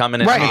it's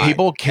coming in. Right.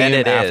 People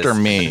came after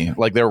me.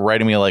 Like they were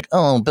writing me like,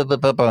 oh,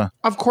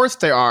 Of course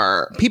they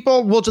are.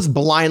 People will just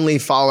blindly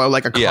follow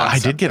like a concept. I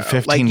did get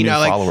 15 new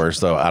followers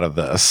though out of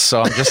this.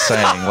 So I'm just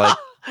saying like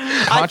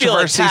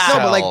controversy I feel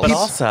no, but like, but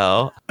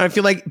also I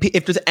feel like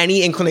if there's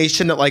any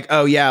inclination that like,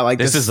 oh yeah, like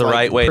this is the like,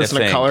 right way to person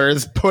think. of color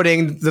is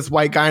putting this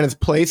white guy in his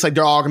place, like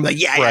they're all gonna be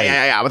like,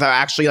 yeah, without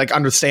actually like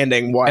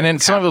understanding what. And then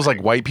some of it was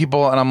like white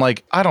people, and I'm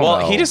like, I don't know.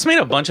 Well, he just made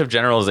a bunch of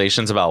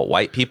generalizations about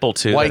white people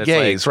too. White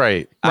gays,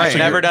 right? I've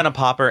never done a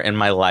popper in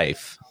my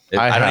life.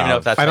 I don't even know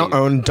if that's. I don't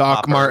own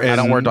Doc Martens. I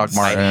don't wear Doc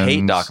Martens. I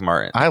hate Doc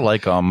Martens. I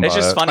like them. It's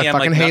just funny. I I'm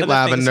like, fucking hate none of the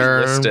lavender.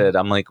 things he listed.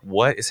 I'm like,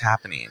 what is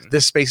happening?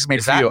 This space is made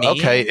Is for that you. me?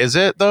 Okay, is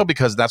it though?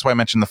 Because that's why I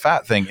mentioned the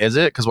fat thing. Is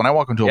it? Because when I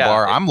walk into a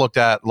bar, I'm looked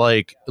at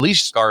like at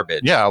least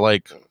garbage. Yeah,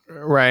 like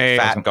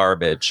fat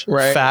garbage.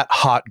 Right. Fat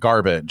hot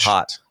garbage.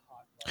 Hot,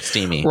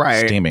 steamy.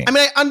 Right. Steamy. I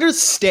mean, I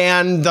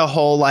understand the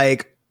whole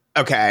like.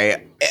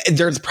 Okay,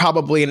 there's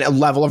probably a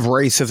level of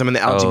racism in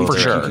the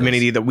LGBT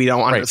community that we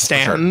don't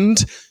understand.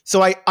 Sure.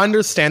 So I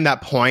understand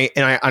that point,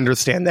 and I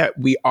understand that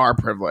we are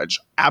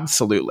privileged.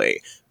 Absolutely.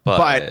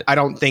 But I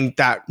don't think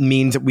that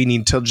means that we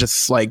need to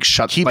just like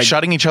keep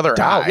shutting each other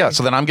out. Yeah.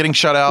 So then I'm getting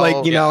shut out.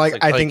 Like, you know, like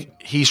I think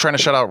he's trying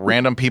to shut out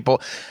random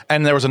people.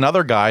 And there was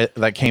another guy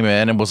that came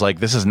in and was like,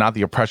 this is not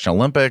the oppression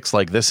Olympics.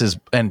 Like this is,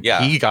 and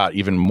he got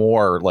even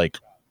more like,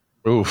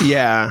 oof.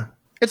 Yeah.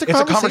 It's a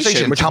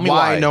conversation, which Tell is me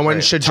why no one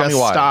should just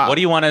stop. What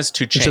do you want us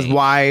to change? Which is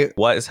why.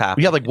 What is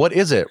happening? Yeah, like, what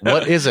is it?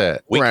 What is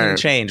it? We can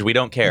change. We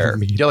don't care.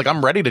 Yeah, like,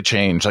 I'm ready to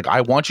change. Like, I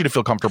want you to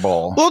feel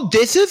comfortable. Well,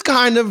 this is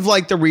kind of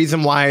like the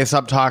reason why I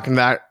stopped talking to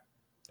that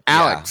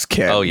Alex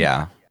kid. Oh,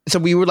 yeah. So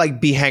we would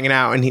like be hanging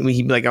out and he'd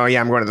be like, oh, yeah,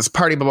 I'm going to this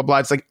party, blah, blah, blah.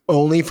 It's like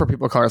only for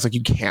people of color. It's like,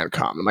 you can't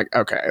come. I'm like,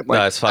 okay. Like,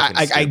 no, it's fucking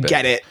I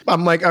get it.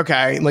 I'm like,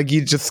 okay. Like,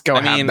 you just go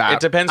have that. It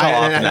depends how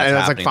often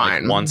that's happening. Like,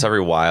 fine. Like, once every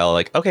while,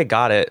 like, okay,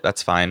 got it.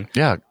 That's fine.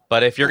 Yeah.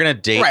 But if you're going to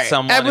date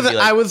someone and be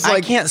like, I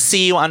can't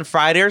see you on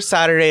Friday or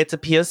Saturday. It's a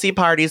POC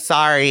party.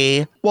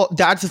 Sorry. Well,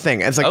 that's the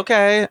thing. It's like,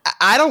 okay.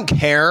 I don't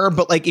care.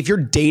 But like, if you're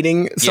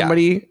dating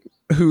somebody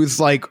who's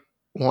like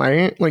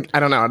white, like, I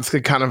don't know. It's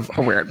kind of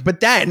weird. But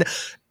then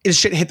his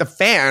shit hit the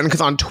fan because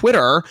on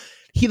Twitter,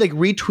 he like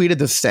retweeted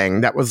this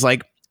thing that was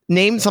like,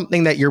 name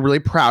something that you're really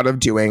proud of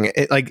doing.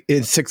 It like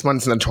is 6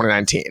 months into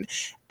 2019.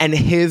 And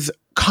his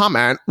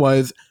comment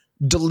was,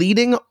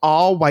 deleting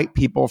all white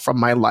people from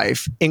my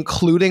life,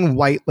 including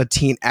white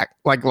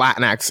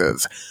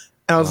Latinxes.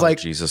 And I was like,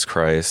 Jesus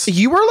Christ.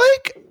 You were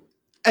like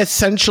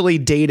essentially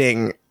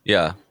dating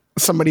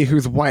somebody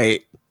who's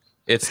white.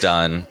 It's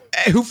done.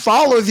 Who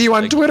follows you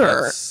on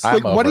Twitter.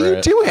 Like, what are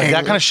you doing? Like,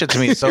 that kind of shit to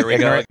me is so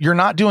ignorant. You're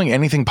not doing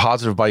anything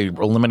positive by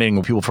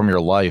eliminating people from your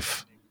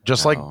life.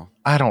 Just like,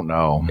 I don't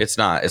know. It's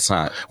not.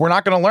 We're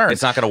not going to learn.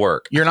 It's not going to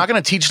work. You're not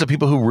going to teach the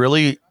people who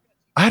really...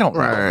 I don't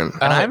know.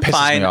 And I'm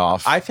fine.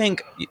 I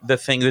think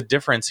the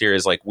difference here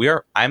is like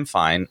I'm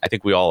fine. I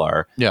think we all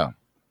are. Yeah.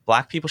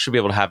 Black people should be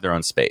able to have their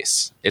own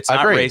space. It's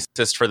not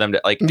racist for them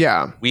to like.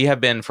 Yeah. We have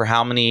been for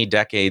how many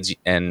decades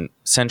and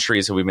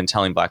centuries have we been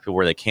telling black people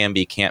where they can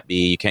be, can't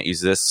be. You can't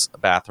use this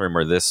bathroom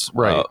or this,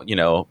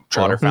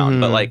 water fountain.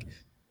 But like,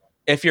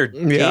 if you're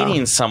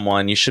dating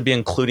someone, you should be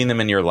including them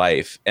in your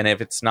life. And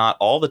if it's not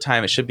all the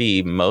time, it should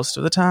be most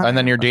of the time. And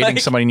then you're dating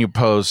somebody and you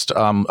post,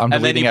 I'm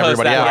deleting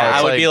everybody out.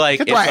 I would be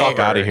like, it's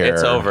over. Out of here.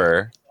 It's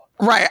over.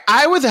 Right.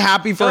 I was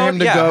happy for him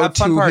to go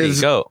to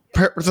his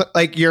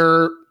like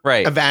your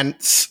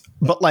events,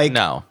 but like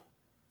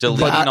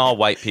deleting all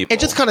white people.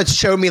 It just kind of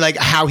showed me like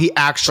how he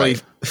actually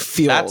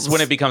feels. That's when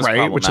it becomes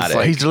problematic. Which is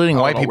like, he's deleting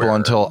white people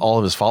until all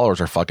of his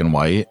followers are fucking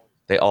white.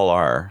 They all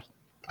are.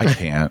 I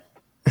can't.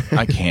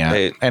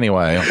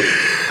 Anyway,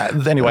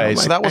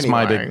 so that was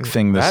my big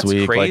thing this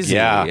week. Crazy.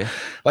 Like,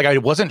 like I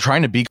wasn't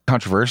trying to be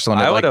controversial,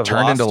 and I it would like have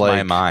turned lost into like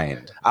my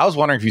mind. I was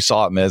wondering if you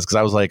saw it, Miz, because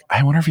I was like,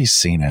 I wonder if he's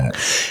seen it.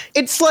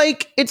 It's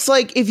like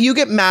if you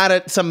get mad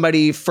at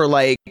somebody for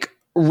like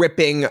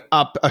ripping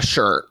up a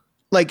shirt,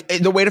 like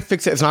the way to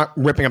fix it is not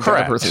ripping up the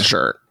other person's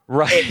shirt.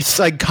 Right. It's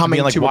like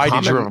coming like, to why a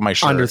did you rip up my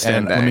shirt?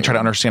 And let me try to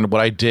understand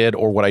what I did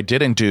or what I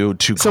didn't do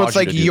to so cause it's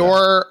like you to do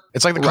that.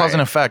 It's like the cause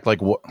and effect.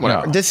 Like what?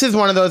 This is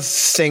one of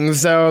those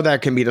things though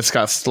that can be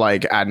discussed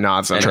like ad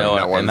nauseum.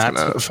 No one's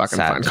gonna fucking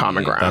find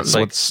common ground.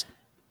 Like,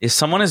 if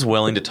someone is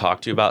willing to talk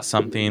to you about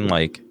something,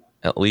 like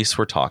At least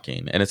we're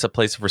talking, and it's a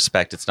place of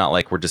respect. It's not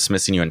like we're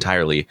dismissing you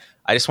entirely.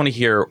 I just want to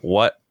hear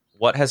what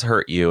has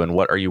hurt you and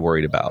what are you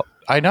worried about?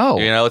 I know.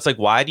 You know, it's like,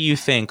 why do you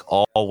think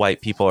all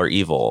white people are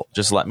evil?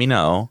 Just let me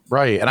know.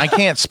 Right. And I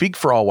can't speak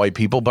for all white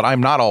people, but I'm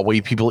not all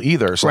white people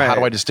either. So how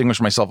do I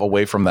distinguish myself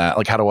away from that?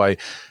 Like, how do I...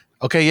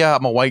 Okay, yeah,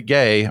 I'm a white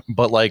gay,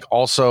 but like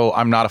also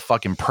I'm not a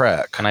fucking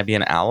prick. Can I be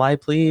an ally,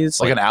 please?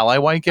 Like an ally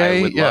white gay?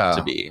 I would love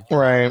to be.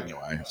 Right.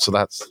 Anyway, so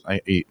that's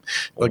again, we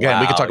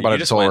can talk about you it.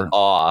 Just went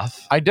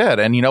off. I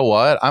did, and you know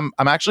what? I'm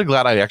actually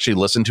glad I actually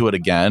listened to it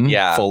again,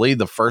 Yeah. fully,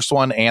 the first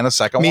one and the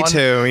second one. Me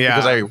too. Yeah.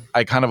 Because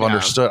I kind of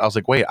understood. I was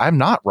like, wait, I'm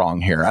not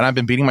wrong here, and I've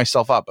been beating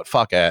myself up, but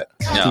fuck it.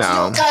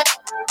 No.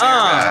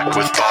 Back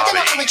with Bobby.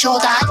 Giving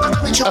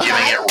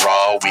it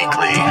raw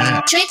weekly.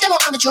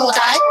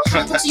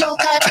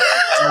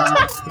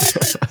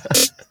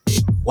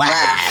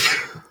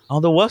 Oh,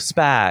 the wolf's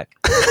back.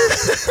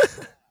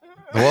 The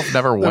wolf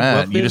never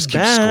went. wolf You is just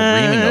keep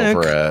back. screaming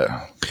over it.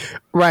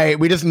 Right.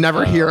 We just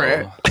never hear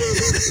it.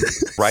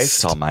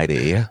 Christ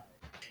almighty.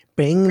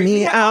 Bring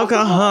me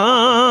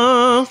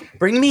alcohol.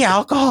 Bring me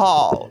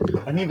alcohol.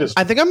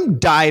 I think I'm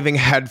diving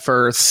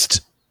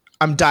headfirst.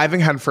 I'm diving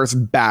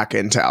headfirst back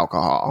into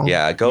alcohol.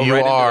 Yeah, go You right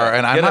into are, it.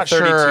 and I'm Get a not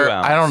 32 sure.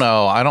 ounce. I don't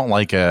know. I don't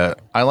like it.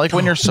 I like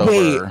when you're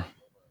sober.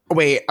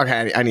 Wait.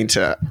 Okay. I need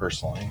to.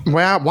 Personally,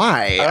 Well,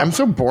 why? I'm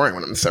so boring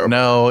when I'm sober.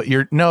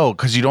 no,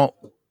 because you don't.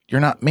 You're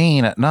not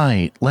mean at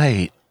night,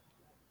 late.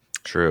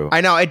 True.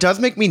 I know it does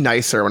make me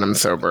nicer when I'm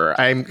sober.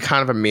 I'm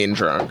kind of a mean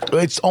drunk.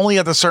 It's only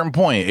at a certain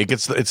point.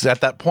 It's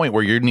at that point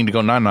where you need to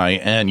go night night,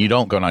 and you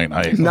don't go night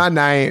night. Not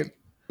night.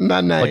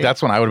 Like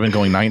that's when I would have been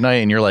going night night,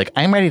 and you're like,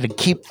 I'm ready to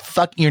keep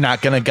fuck. You're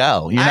not gonna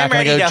go. You're not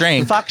gonna go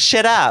drink. Fuck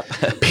shit up.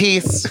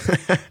 Peace.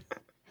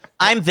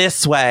 I'm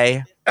this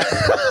way.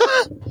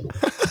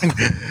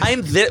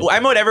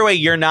 I'm whatever way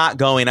you're not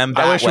going. I'm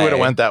that I wish way. we would have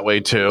went that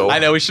way too. I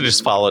know we should have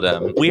just followed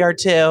him. We are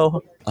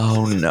too.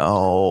 Oh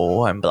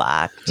no, I'm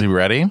black. You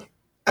ready?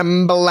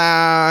 I'm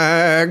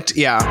blacked.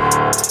 Yeah.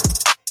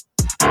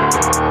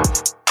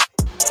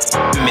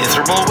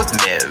 Miserable with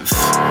Miv.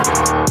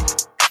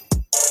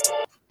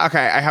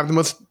 Okay, I have the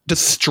most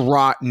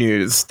distraught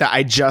news that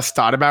I just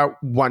thought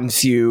about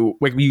once you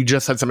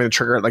just said something to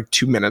trigger it like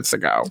 2 minutes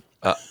ago.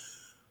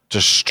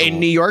 In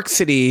New York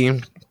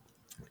City,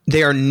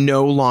 they are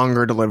no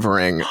longer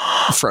delivering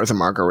frozen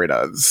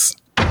margaritas.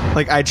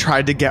 Like I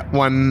tried to get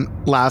one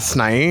last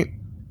night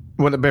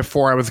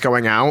before I was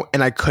going out,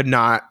 and I could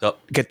not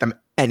get them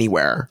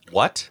anywhere.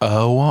 What?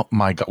 Oh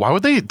my god! Why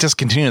would they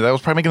discontinue? That was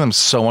probably making them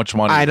so much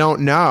money. I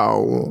don't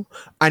know.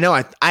 I know.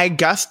 I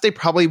guess they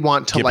probably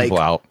want to Get people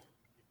out.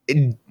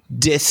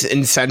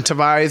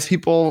 disincentivize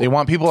people. They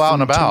want people out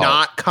and about to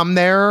not come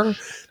there.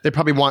 They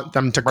probably want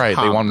them to Right.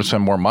 come. They want them to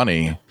spend more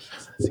money.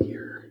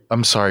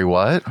 I'm sorry.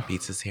 What?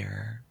 Pizza's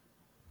here.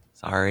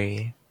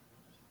 Sorry.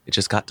 It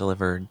just got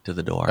delivered to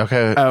the door.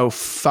 Okay. Oh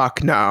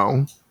fuck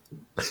no.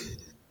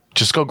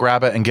 Just go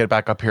grab it and get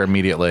back up here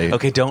immediately.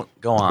 Okay, don't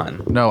go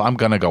on. No, I'm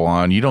gonna go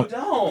on. You don't.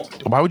 Don't.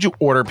 Why would you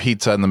order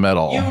pizza in the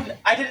middle?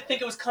 I didn't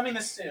think it was coming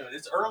this soon.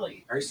 It's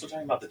early. Are you still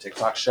talking about the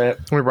TikTok shit?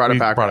 We brought We it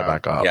back. brought up. it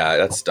back up. Yeah,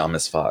 that's dumb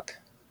as fuck.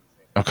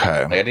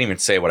 Okay. Like, I didn't even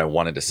say what I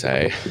wanted to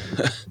say.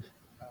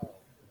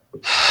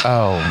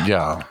 Oh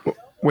yeah.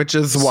 Which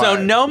is what?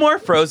 So no more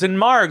frozen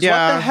margs.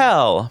 Yeah. What the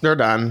hell? They're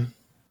done.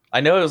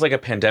 I know it was like a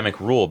pandemic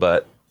rule,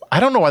 but I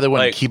don't know why they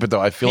wouldn't Like, keep it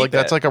though. I feel keep like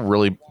that's it. like a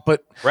really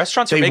but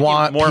restaurants are they making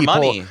want more people,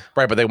 money.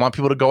 right? But they want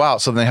people to go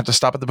out, so then they have to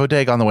stop at the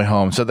bodega on the way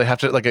home. So they have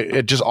to like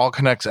it just all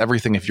connects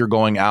everything. If you're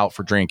going out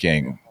for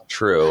drinking,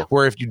 True.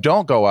 where if you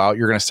don't go out,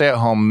 you're going to stay at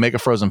home, make a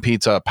frozen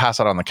pizza, pass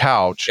out on the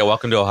couch, Yeah,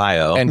 welcome to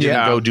Ohio. and didn't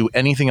Yeah. go do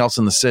anything else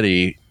in the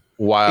city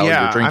while Yeah,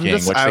 you're I'm drinking,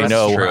 just- which I they was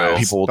know true,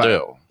 people will but-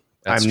 do.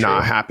 That's I'm not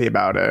true. happy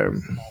about it.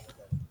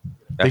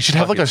 They should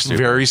have like a fucking stupid.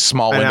 very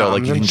small I know, window, I'm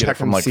like you gonna can get it check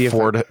from and like see if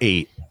 4 to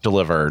 8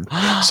 delivered.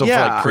 So for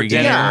like for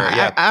dinner,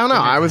 Yeah, I don't know.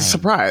 I was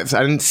surprised. I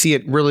didn't see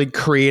it really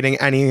creating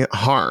any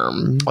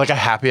harm. like a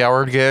happy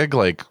hour gig,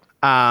 like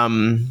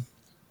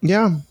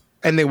Yeah.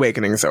 And the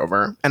awakening's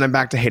over. And I'm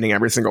back to hating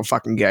every single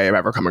fucking gay I've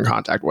ever come in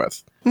contact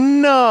with.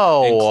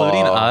 no,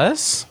 Including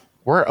us?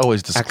 We're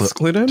always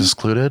Excluded?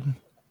 Excluded.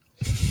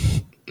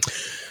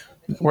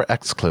 We're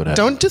excluded.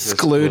 Don't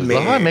disclude me.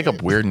 Why do I make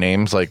up weird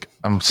names? Like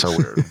I'm so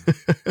weird.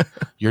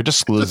 You're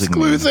disclosing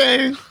me.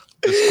 Exclusing.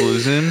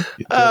 Exclusion?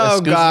 Oh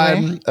Excuse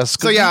God. me?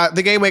 So yeah,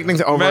 the gay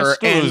awakening's over, and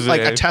Excuse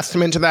like me. a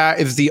testament to that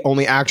is the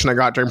only action I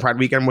got during Pride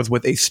weekend was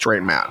with a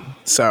straight man.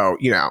 So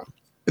you know,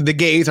 the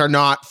gays are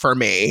not for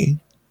me.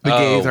 The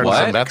gays are what?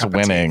 not. my That's cup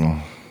of tea.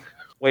 winning.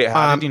 Wait,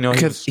 how did you know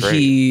he was Because straight?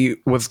 he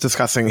was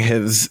discussing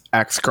his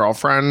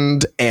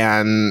ex-girlfriend,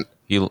 and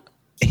He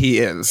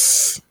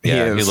is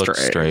looked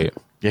straight.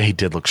 Yeah, he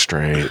did look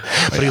straight,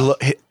 but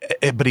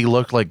he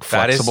looked like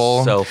That is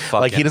flexible. so fucking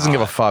like he doesn't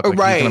give a fuck. Like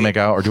Right. he's gonna make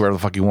out or do whatever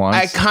the fuck he wants.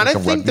 I kind Like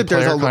of think rugby that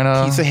there's a player little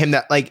kinda. piece of him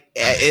that like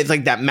it's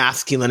like that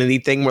masculinity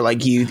thing where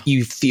like you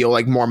feel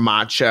like more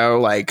macho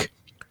like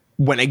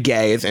when a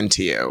gay is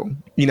into you.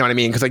 You know what I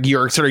mean? Because like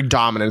you're sort of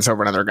dominance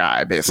over another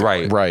guy,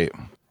 basically. Right. Right.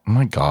 Oh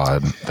my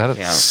God,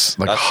 that's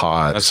like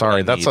hot. That's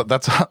Sorry, what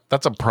I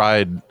that's a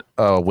pride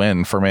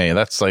win for me.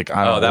 That's like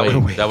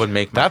that would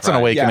make my that's an pride.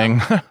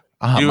 awakening.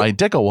 My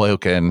dick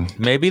awoken.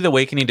 Maybe the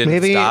awakening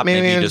didn't stop.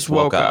 Maybe he just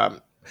woke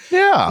up.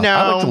 Yeah, No,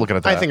 I like to look at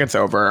it. I think it's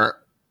over.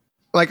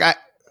 Like I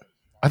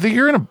think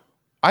you're in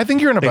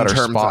a better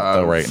terms spot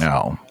though of- right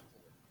now.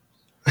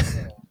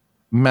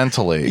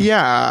 Mentally,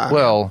 yeah.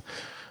 Well,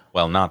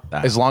 not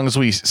that. as long as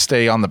we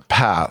stay on the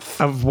path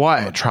Of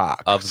what? the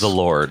track Of the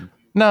Lord.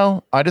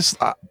 No, I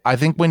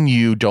think when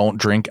you don't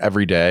drink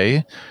every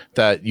day,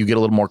 that you get a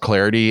little more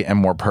clarity and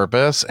more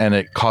purpose, and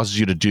it causes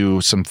you to do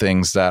some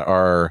things that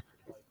are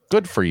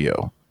good for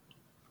you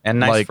And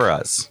nice Like- for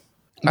us.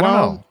 I don't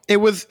know. It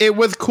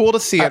was cool to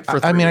see it for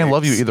 3 I mean, I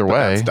love you weeks, either but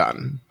way. That's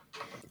done.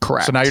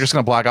 Correct. So now you're just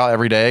gonna black out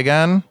every day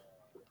again?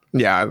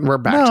 yeah, we're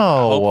back. No.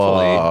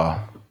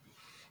 Hopefully.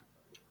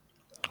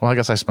 Well, I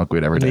guess I smoke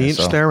weed every day.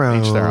 Each their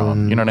own. Each their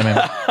own. You know what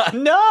I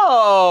mean?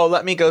 No,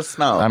 let me go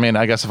smoke. I mean,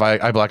 I guess if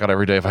I black out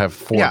every day, if I have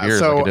 4 Yeah,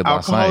 beers like I so did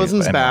last night.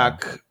 alcoholism's but anyway.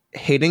 back.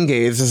 Hating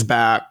gays is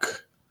back.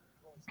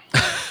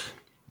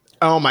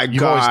 Oh my You've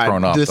God. always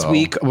thrown up, this though.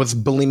 week was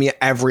bulimia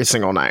every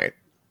single night.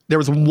 There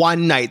was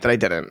one night that I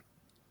didn't.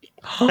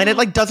 And it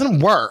like doesn't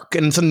work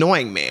and it's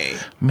annoying me.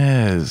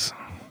 Ms.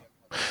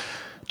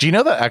 Do you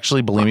know that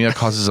actually bulimia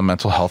causes a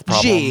mental health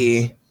problem?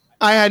 Gee,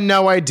 I had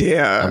no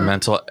idea.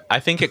 I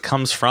think it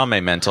comes from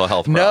a mental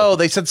health No, problem.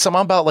 they said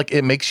something about like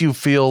it makes you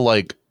feel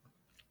like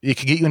it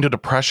could get you into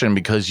depression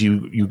because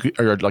you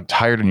are like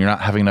tired and you're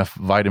not having enough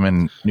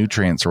vitamin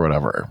nutrients or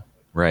whatever.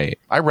 Right.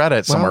 I read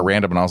it somewhere Well,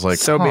 random and I was like,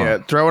 So be huh.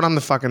 it. Throw it on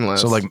the fucking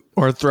list. So, like-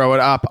 or throw it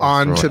up Throw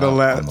onto it the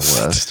up on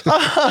list. the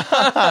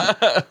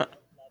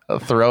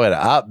list. Throw it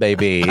up,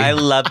 baby. I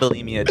love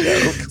bulimia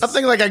jokes.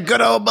 Something like a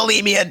good old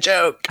bulimia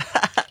joke.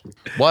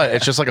 What?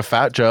 It's just like a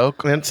fat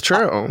joke. That's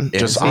true.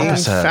 Just Being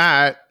opposite.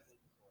 fat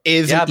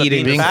is Yeah, but eating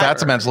being Being fat.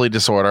 fat's a mentally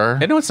disorder.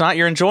 No, it's not.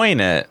 You're enjoying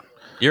it.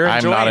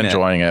 I'm not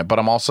enjoying it, but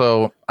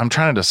I'm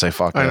trying to say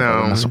fuck it. I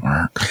know. But it doesn't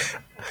work.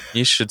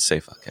 You should say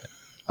fuck it.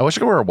 I wish I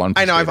could wear a one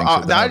piece. I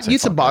know. That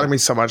used to bother me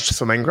so much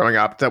swimming growing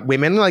up that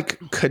women like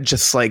could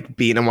just like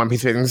be in a one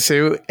piece bathing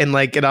suit and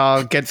like it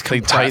all gets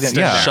compressed. tighten-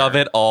 yeah. Shove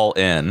it all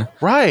in.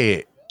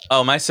 Right.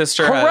 Oh, my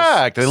sister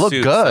Correct. has They look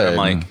suits good. that I'm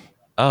like,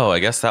 oh, I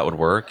guess that would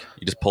work.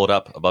 You just pull it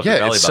up above your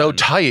Yeah, belly it's so button.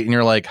 tight, and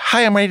you're like,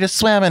 "Hi, I'm ready to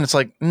swim," and it's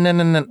like,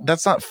 no,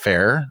 that's not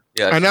fair.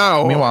 Yeah, I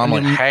know. Meanwhile, I'm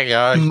like, "Hey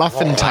guys,"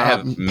 muffin top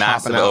have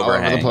massive popping out all over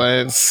overhang. the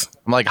place.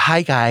 I'm like,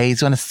 "Hi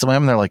guys, want to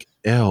swim?" And they're like,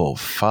 "Ew,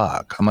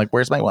 fuck." I'm like,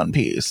 "Where's my one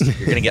piece?"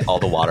 You're gonna get all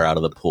the water out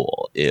of the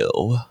pool.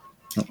 Ew.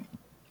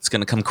 It's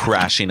gonna come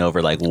crashing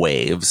over like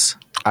waves.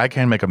 I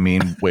can make a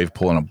mean wave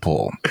pool in a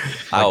pool.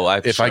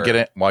 If I get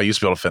it, well, I used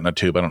to be able to fit in a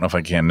tube. I don't know if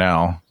I can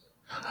now.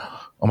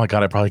 Oh my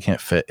god, I probably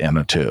can't fit in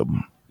a tube.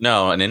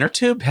 No, an inner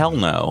tube? Hell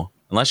no.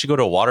 Unless you go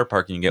to a water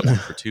park and you get one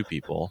for 2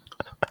 people.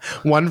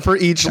 One for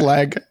each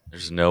leg.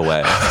 There's no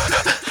way.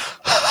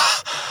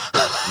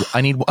 I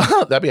need.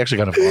 That'd be actually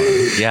kind of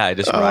fun. Yeah, I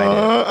just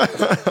ride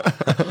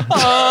it.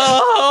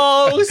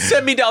 Oh,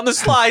 send me down the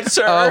slide,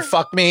 sir. Oh,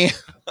 fuck me.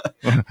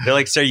 They're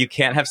like, sir, you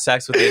can't have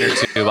sex with the inner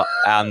tube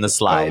on the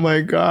slide. Oh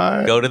my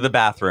god. Go to the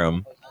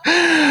bathroom.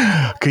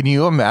 Can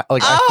you imagine?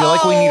 Like, I feel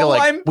like we need to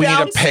I'm we need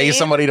to pay bouncing.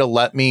 somebody to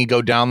let me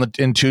go down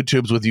in 2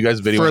 tubes with you guys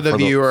video For the for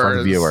the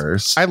viewers.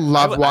 viewers. I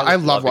love I would water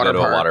love to go to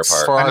a water parks.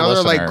 park. For I our know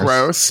they're like listeners.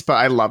 gross, but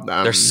I love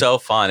them. They're so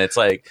fun. It's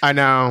like, I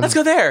know. let's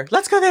go there.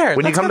 Let's go there. When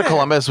you Let's come go to there.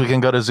 Columbus, we can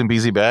go to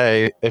Zambezi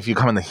Bay if you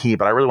come in the heat.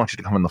 But I really want you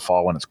to come in the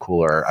fall when it's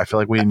cooler. I feel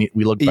like we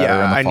look better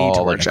Yeah, in the I fall. need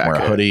to wear a like, wear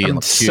jacket. a hoodie and I'm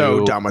look so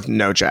cute. done with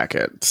no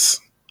jackets.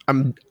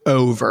 I'm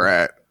over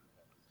it.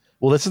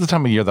 Well, this is the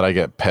time of year that I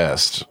get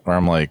pissed, where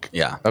I'm like,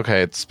 Yeah.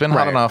 okay, it's been hot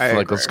Right, enough. I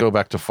Like, let's agree. go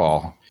back to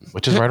fall,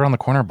 which is right around the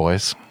corner,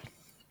 boys.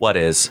 What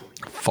is?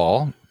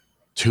 Fall,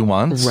 2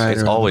 months. Right. It's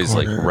around the always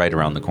like corner. right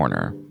around the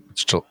corner.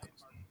 It's still,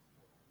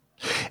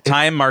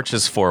 Time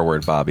marches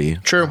forward, Bobby.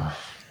 True.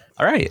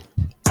 All right.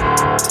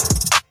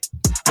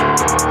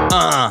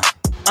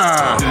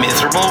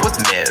 Miserable with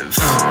Miv.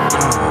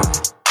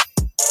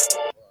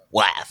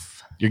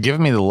 Laugh. you're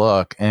giving me the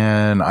look,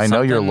 and I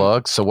know your Something-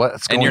 look. So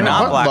what's going And you're on?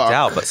 not What blacked look?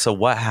 out, but so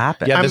what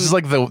happened? Yeah, this is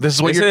what this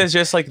you're. is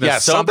just like the Yeah,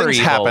 sober something's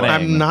evil. happening.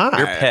 I'm not.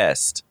 You're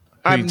pissed.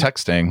 Who are you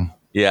texting?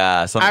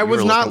 Yeah, something, I you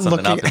was were not looking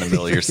something up looking- in the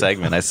middle of your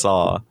segment. I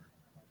saw.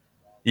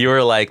 You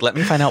were like, "Let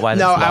me find out why."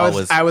 This No, law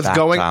I was backed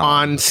going out.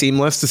 on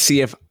Seamless to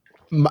see if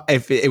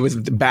it was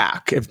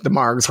back, if the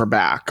Margs were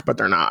back, but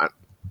they're not.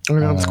 I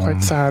know it's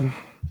quite sad.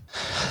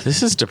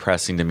 This is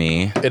depressing to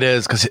me. It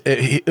is because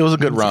it was a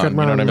good run. good You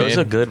know what I run. mean? It was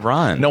a good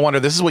run. No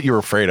wonder this is what you were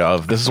afraid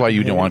of. This is why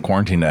you didn't want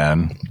quarantine to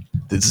end.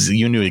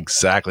 You knew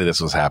exactly this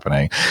was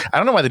happening. I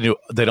don't know why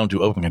they don't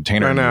do open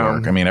container in New know.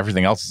 York. I mean,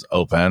 everything else is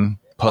open.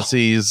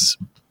 Pussies,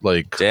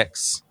 like.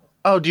 dicks.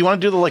 Oh, do you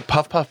want to do the like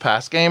puff puff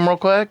pass game real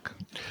quick?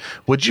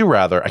 Would you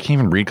rather? I can't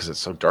even read because it's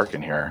so dark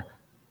in here.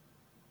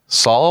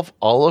 Solve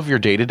all of your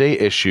day-to-day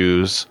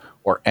issues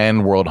or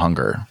end world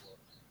hunger.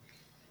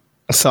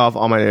 Solve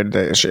all my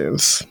day-to-day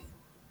issues.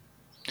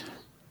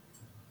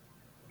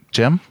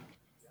 Jim?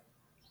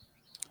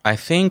 I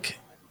think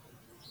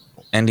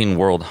ending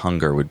world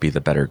hunger would be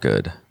the better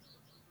good.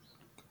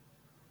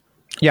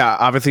 Yeah,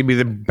 obviously be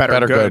the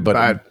better good,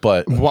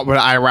 but what would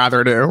I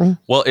rather do?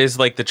 Well, is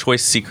like the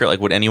choice secret? Like,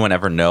 would anyone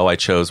ever know I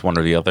chose one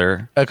or the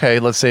other? Okay,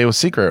 let's say it was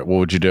secret. What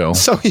would you do?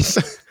 So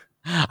he's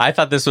I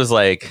thought this was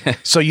like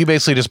So you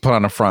basically just put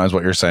on a front is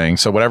what you're saying.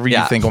 So whatever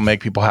you think will make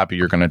people happy,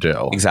 you're going to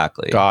do.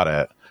 exactly. Got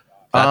it.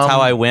 That's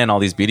how I win all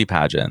these beauty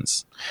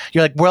pageants.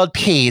 You're like, world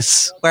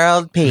peace.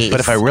 World peace. But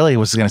if I really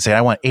was going to say,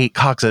 I want 8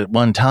 cocks at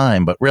one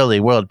time, but really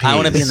world peace. I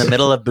want to be in the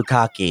middle of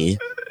bukkake.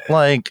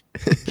 Like,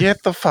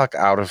 get the fuck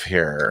out of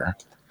here.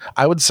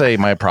 I would say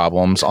my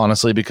problems,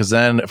 honestly, because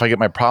then if I get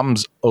my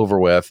problems over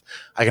with,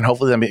 I can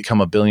hopefully then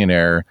become a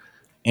billionaire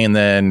and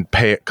then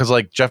pay it. Because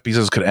like Jeff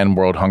Bezos could end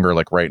world hunger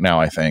like right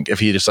now, I think. If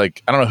he just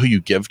like, I don't know who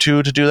you give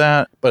to do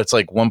that, but it's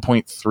like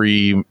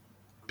 $1.3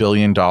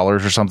 billion or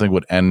something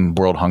would end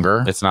world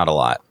hunger. It's not a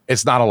lot.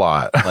 It's not a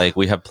lot. Like,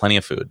 we have plenty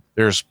of food.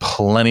 There's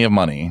plenty of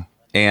money.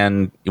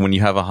 And when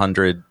you have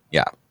 100,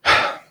 yeah.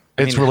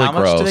 It's really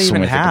gross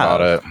when we think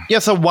about it. Yeah,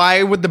 so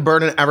why would the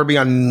burden ever be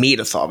on me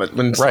to solve it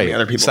when so many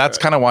other people so that's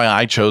kind of why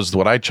I chose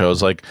what I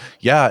chose. Like,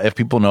 yeah, if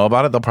people know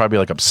about it, they'll probably be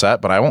like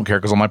upset, but I won't care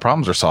because all my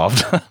problems are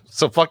solved.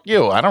 So fuck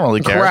you. I don't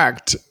really care.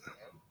 Correct.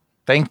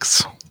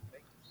 Thanks.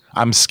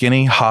 I'm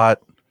skinny, hot,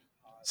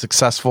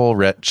 successful,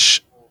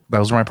 rich.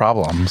 Those are my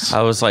problems.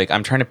 I was like,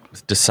 I'm trying to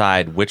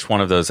decide which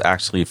one of those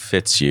actually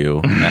fits you,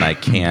 and I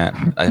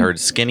can't. I heard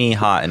skinny,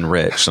 hot, and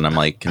rich, and I'm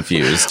like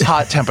confused.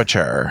 Hot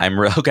temperature.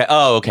 Okay.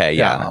 Oh, okay.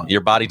 Yeah.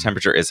 Your body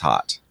temperature is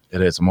hot.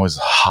 It is. I'm always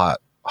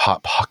hot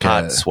pocket.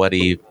 Hot,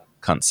 sweaty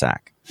cunt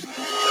sack.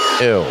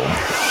 Ew.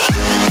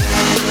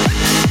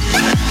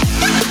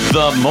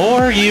 The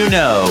more you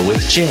know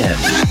with Jim.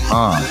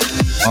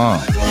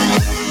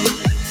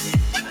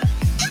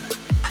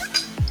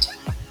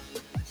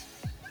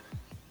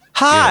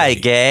 Hi,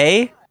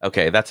 gay.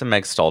 Okay, that's a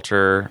Meg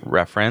Stalter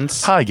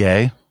reference. Hi,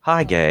 gay.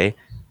 Hi, gay.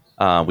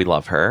 We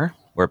love her.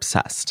 We're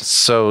obsessed.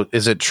 So,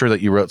 is it true that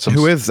you wrote some?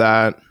 Who is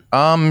that?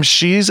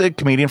 She's a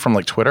comedian from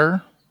like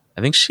Twitter.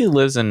 I think she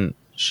lives in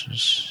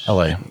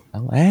LA.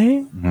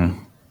 LA?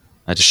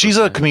 Mm-hmm. She's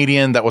a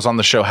comedian that was on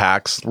the show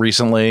Hacks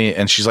recently,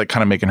 and she's like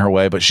kind of making her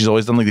way, but she's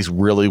always done like these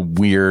really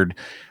weird,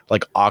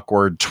 like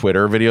awkward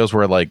Twitter videos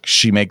where like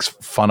she makes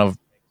fun of,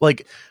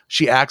 like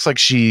she acts like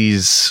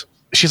she's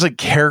like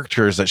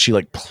characters that she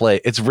like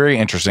play. It's very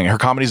interesting. Her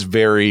comedy's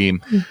very,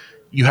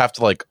 you have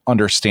to like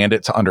understand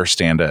it to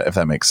understand it, if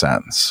that makes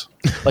sense.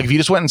 Like if you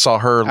just went and saw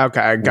her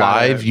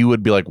live, you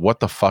would be like, what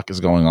the fuck is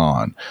going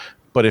on?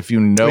 But if you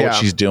know what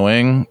she's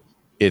doing,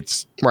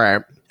 it's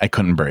right. I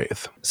couldn't breathe.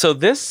 So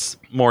this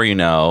more you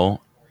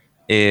know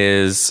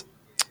is,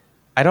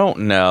 I don't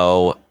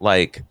know,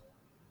 like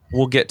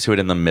we'll get to it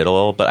in the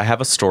middle, but I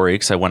have a story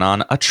because I went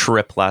on a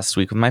trip last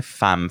week with my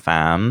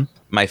fam,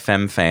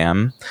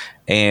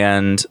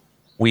 and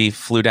we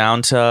flew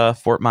down to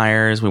Fort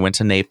Myers. We went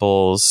to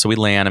Naples. So we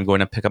land. I'm going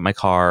to pick up my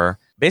car.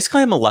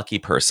 Basically, I'm a lucky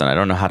person. I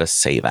don't know how to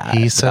say that.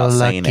 He's so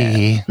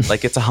lucky.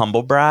 Like it's a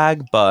humble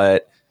brag,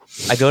 but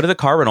I go to the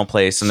car rental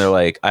place and they're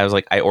like,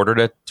 I ordered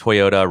a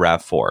Toyota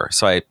RAV4.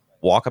 So I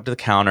walk up to the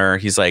counter.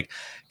 He's like,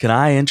 can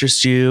I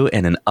interest you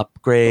in an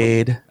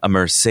upgrade, a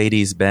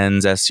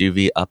Mercedes-Benz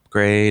SUV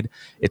upgrade?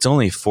 It's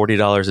only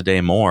 $40 a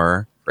day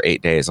more for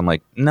 8 days. I'm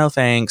like, no,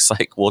 thanks.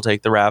 Like, we'll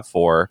take the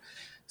RAV4.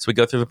 So we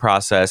go through the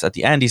process. At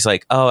the end, he's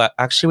like, oh,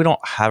 actually, we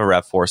don't have a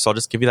RAV4, so I'll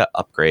just give you that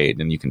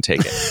upgrade and you can take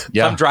it. So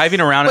I'm driving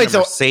around in a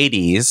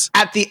Mercedes.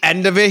 At the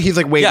end of it, he's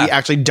like, wait, we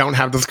actually don't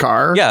have this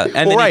car? Yeah.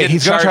 And then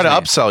he's going to try to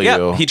upsell you.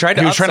 Yeah, he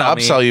was trying to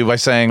upsell you by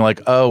saying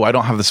like, oh, I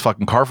don't have this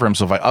fucking car for him,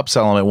 so if I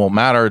upsell him, it won't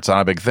matter. It's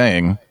not a big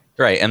thing.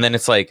 Right. And then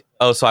it's like,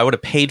 oh, so I would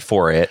have paid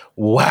for it.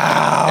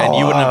 Wow. And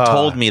you wouldn't have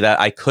told me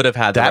that I could have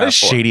had that. That is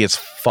shady as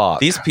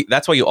fuck.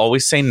 That's why you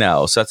always say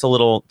no. So that's a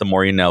little, the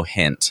more you know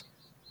hint.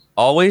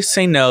 Always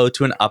say no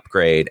to an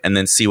upgrade and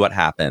then see what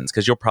happens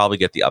because you'll probably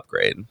get the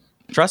upgrade.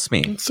 Trust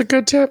me. It's a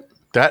good tip.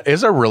 That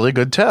is a really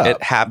good tip.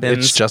 It happens.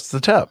 It's just the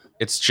tip.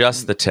 It's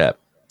just the tip.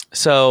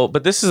 So,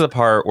 but this is the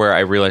part where I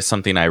realized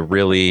something I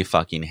really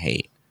fucking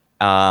hate.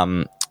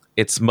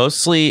 It's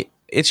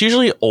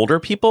usually older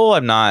people.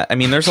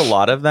 There's a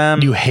lot of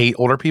them. You hate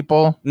older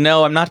people?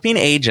 No, I'm not being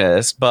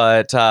ageist,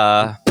 but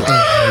I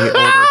hate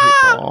older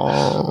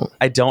people.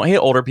 I don't hate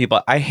older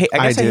people. I hate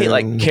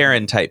like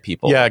Karen type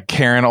people. Yeah,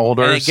 Karen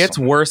older. And it gets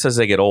worse as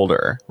they get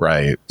older.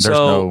 Right.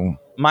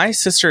 My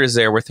sister is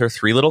there with her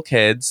 3 little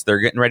kids. They're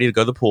getting ready to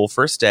go to the pool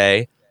first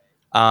day.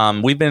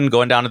 We've been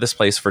going down to this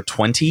place for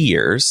 20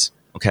 years.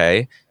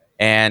 Okay.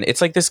 And it's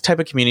like this type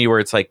of community where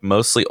it's like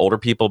mostly older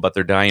people, but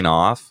they're dying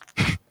off.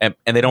 And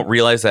they don't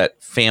realize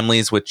that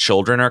families with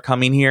children are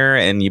coming here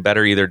and you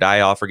better either die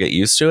off or get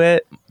used to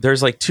it.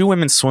 There's like 2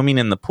 women swimming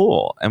in the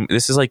pool. And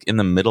this is like in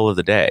the middle of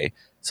the day.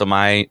 So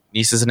my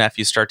nieces and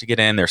nephews start to get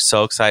in. They're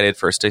so excited.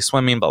 First day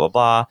swimming, blah, blah,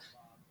 blah.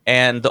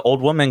 And the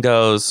old woman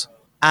goes,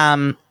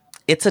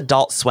 it's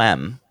adult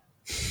swim.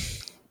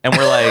 And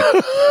we're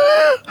like,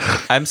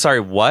 I'm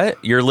sorry,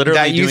 what? You're literally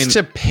that used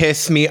to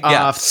piss me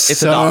off it's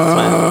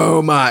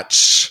so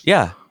much.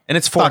 Yeah. And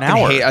it's for an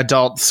hour. Hate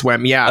Adult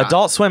Swim. Yeah,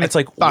 Adult Swim. It's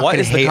like, what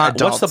is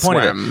what's the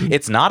point Swim. of it?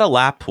 It's not a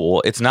lap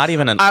pool. It's not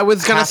even I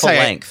was gonna say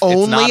length.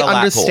 Only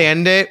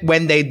understand it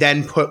when they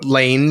then put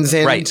lanes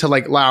in to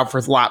like allow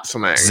for lap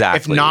swimming.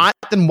 Exactly. If not,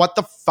 then what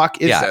the fuck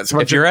is this?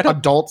 If you're at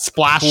adult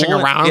splashing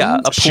around,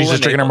 a pool she's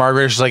just drinking her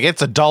margarita. She's like,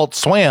 it's Adult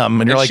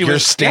Swim, and you're like, you're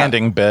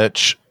standing,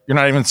 bitch. You're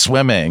not even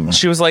swimming.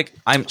 She was like,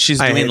 she's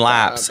doing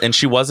laps, and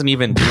she wasn't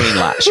even doing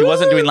laps. She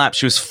wasn't doing laps.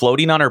 She was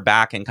floating on her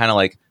back and kind of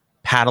like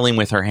paddling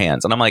with her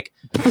hands. And I'm like,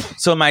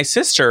 so my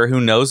sister, who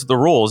knows the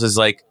rules, is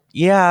like,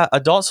 yeah,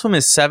 Adult Swim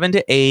is 7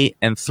 to 8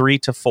 and 3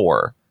 to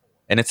 4,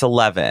 and it's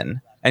 11.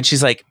 And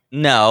she's like,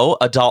 no,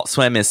 Adult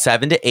Swim is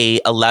 7 to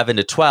 8, 11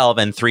 to 12,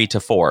 and 3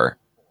 to 4.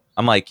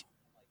 I'm like,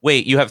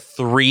 wait, you have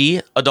 3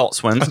 Adult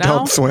Swims now?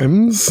 Adult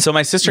Swims? So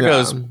my sister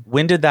goes,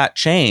 when did that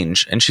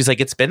change? And she's like,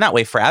 it's been that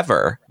way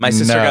forever. My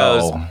sister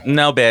goes,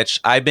 no, bitch,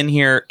 I've been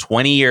here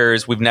 20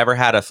 years. We've never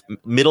had a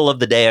middle of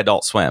the day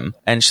Adult Swim.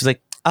 And she's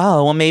like,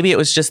 oh, well, maybe it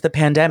was just the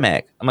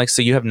pandemic. I'm like,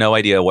 so you have no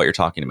idea what you're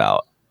talking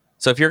about.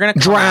 So if you're going to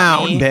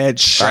drown,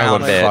 bitch.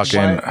 Drown,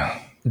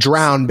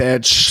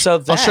 bitch. So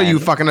then, I'll show you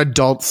fucking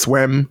Adult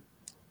Swim.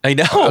 I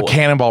know. A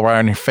cannonball right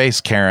on your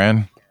face,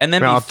 Karen. And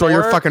then I'll throw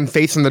your fucking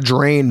face in the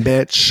drain,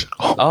 bitch.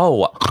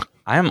 Oh,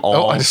 I'm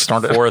all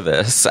for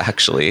this,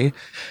 actually,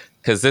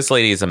 because this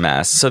lady is a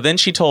mess. So then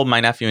she told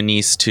my nephew and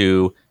niece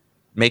to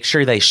make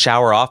sure they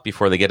shower off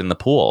before they get in the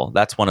pool.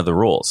 That's one of the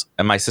rules.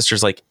 And my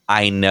sister's like,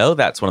 I know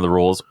that's one of the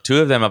rules. 2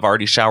 of them have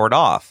already showered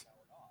off.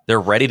 They're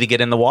ready to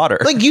get in the water.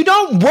 Like, you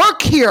don't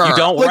work here. You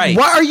don't, like,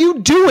 what are you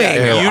doing?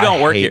 You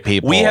don't work here.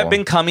 People. We have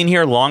been coming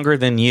here longer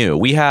than you.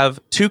 We have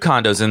 2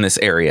 condos in this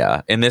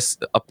area, in this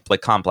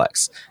like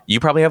complex. You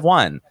probably have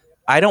 1.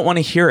 I don't want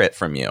to hear it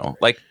from you.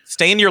 Like,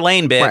 stay in your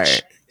lane, bitch.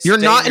 Right. You're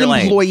not an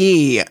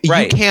employee.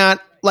 Right. You can't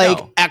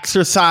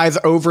exercise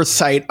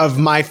oversight of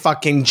my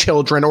fucking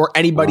children or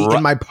anybody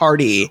in my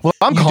party. Well,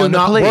 I'm calling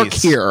the police. Work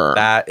here.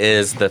 That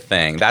is the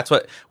thing. That's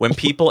what, when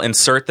people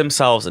insert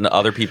themselves into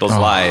other people's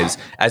lives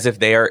as if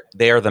they are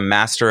the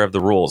master of the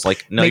rules.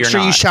 Like, no, Make you're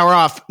sure not. you shower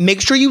off. Make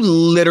sure you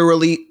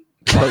literally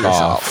kill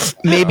yourself.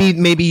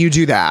 Maybe you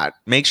do that.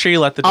 Make sure you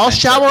let the. I'll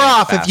shower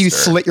off faster. if you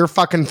slit your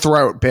fucking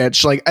throat,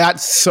 bitch. Like,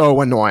 that's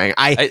so annoying.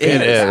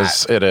 It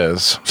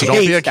is. So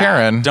don't be a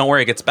Karen. Don't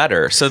worry, it gets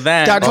better. So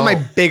then that's one of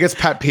my biggest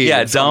pet peeves.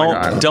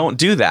 Yeah, don't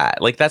do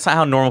that. Like, that's not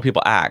how normal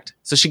people act.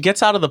 So she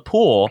gets out of the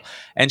pool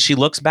and she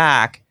looks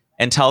back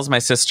and tells my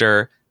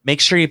sister, make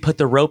sure you put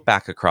the rope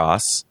back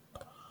across.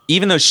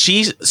 Even though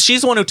she's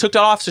the one who took it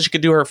off so she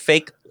could do her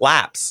fake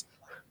laps.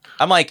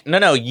 I'm like,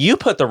 no, you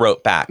put the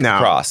rope back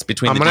across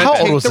between the two.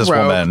 How old was this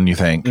woman, you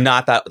think?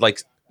 Not that,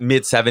 like,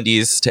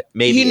 mid-70s to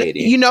maybe 80.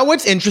 You know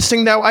what's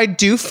interesting, though? I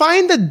do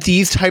find that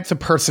these types of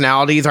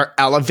personalities are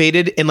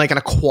elevated in, like, an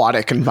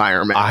aquatic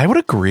environment. I would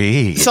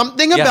agree.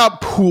 Something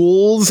about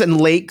pools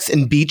and lakes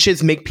and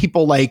beaches make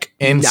people, like,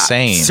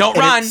 insane. Nuts. Don't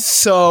run. It's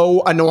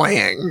so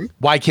annoying.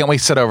 Why can't we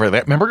sit over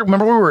there? Remember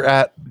we were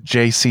at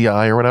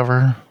JCI or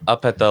whatever?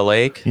 Up at the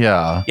lake?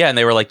 Yeah. Yeah, and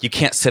they were like, you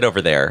can't sit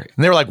over there.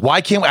 And they were like, why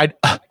can't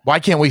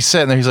we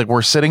sit? And then he's like,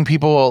 we're sitting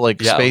people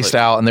like spaced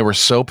out, and they were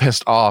so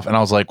pissed off. And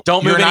I was like,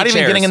 don't move. You're not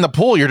even getting in the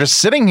pool. You're just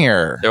sitting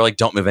here. They're like,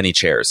 don't move any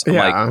chairs. I'm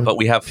like, but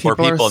we have 4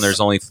 people and there's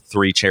only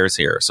 3 chairs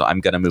here, so I'm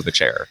gonna move a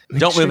chair.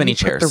 Don't move any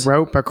chairs. Put the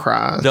rope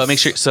across. Don't make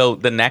sure. So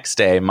the next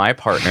day, my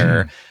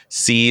partner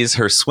sees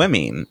her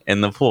swimming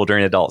in the pool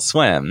during Adult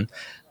Swim.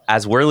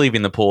 As we're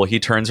leaving the pool,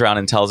 he turns around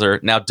and tells her,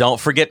 now don't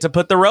forget to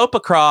put the rope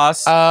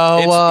across.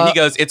 He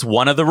goes, it's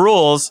one of the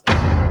rules.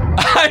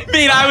 I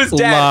mean, I was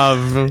dead.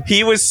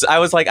 I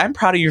was like, I'm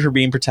proud of you for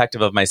being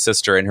protective of my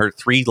sister and her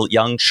 3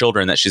 young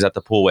children that she's at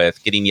the pool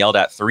with, getting yelled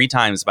at 3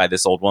 times by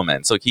this old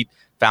woman. So he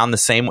found the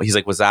same. He's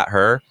like, was that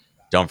her?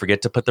 Don't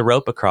forget to put the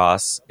rope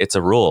across. It's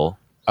a rule.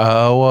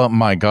 Oh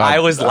my God. I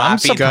was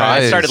laughing.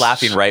 I started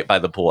laughing right by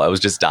the pool. I was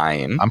just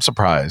dying. I'm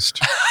surprised.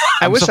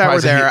 I wish I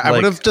were there. I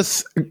would have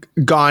just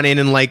gone in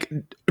and like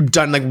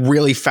done like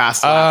really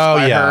fast laps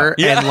by her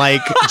and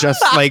like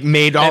just like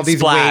made all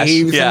these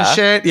waves and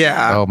shit.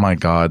 Yeah. Oh my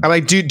God. I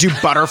like do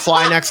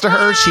butterfly next to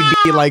her. She'd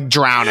be like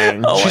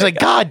drowning. She's like,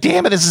 God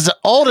damn it, this is an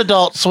old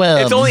Adult Swim.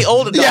 It's only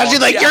old adult. Yeah,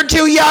 she's like, you're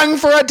too young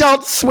for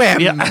Adult Swim.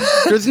 Yeah.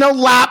 There's no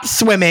lap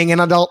swimming in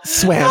Adult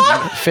Swim.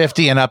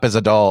 50 and up as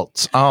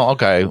adults. Oh,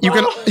 okay. You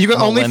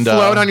can only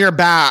float on your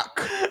back.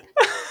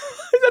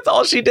 That's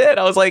all she did.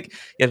 I was like,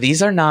 yeah,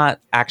 these are not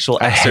actual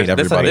exercise.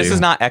 This is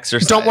not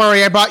exercise. Don't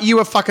worry, I bought you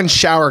a fucking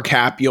shower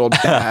cap, you old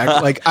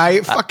bag. Like, I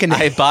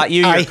bought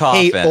you your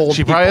coffin.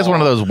 She probably has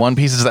one of those one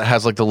pieces that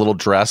has like the little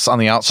dress on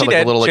the outside,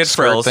 like a little like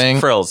skirt thing.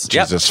 Frills.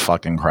 Jesus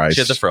fucking Christ.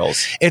 She had the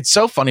frills. It's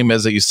so funny,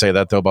 Miz, that you say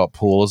that though about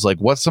pools. Like,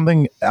 what's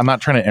something? I'm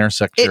not trying to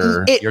intersect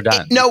your. You're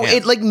done.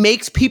 It like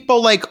makes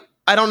people like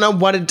I don't know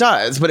what it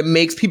does, but it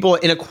makes people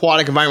in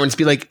aquatic environments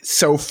be like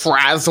so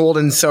frazzled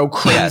and so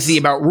crazy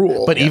about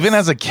rules. But even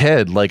as a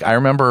kid, like I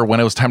remember when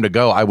it was time to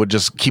go, I would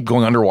just keep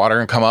going underwater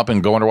and come up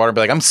and go underwater and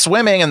be like, I'm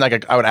swimming. And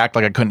like I would act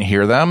like I couldn't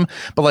hear them.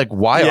 But like,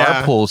 why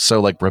are pools so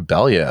like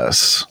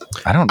rebellious?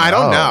 I don't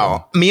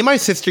know. Me and my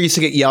sister used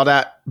to get yelled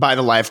at by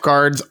the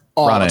lifeguards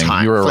all the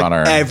time. You were a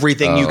runner.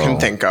 Everything you can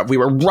think of. We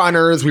were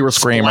runners. We were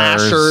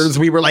Screamers. splashers.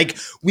 We were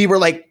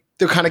like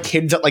the kind of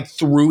kids that like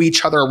threw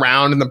each other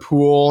around in the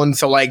pool, and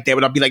so like they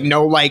would be like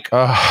no like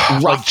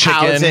rough like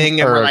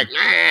housing, and we're like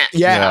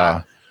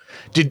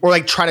or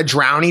like try to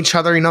drown each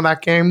other. You know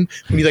that game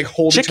when you like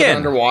hold each other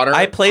underwater.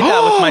 I played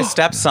that with my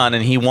stepson,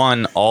 and he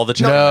won all the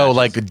chicken matches.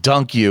 Like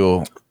dunk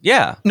you.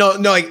 Yeah. No,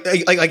 like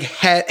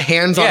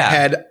hands on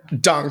head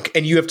dunk,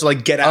 and you have to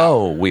like get out.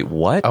 Oh wait,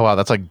 what? Oh wow,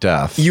 that's like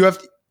death.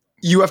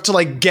 You have to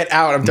like get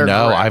out of their grip.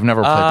 I've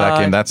never played that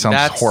game. That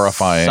sounds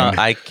horrifying.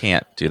 I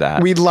can't do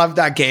that. We loved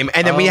that game.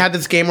 And then we had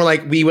this game where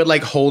like we would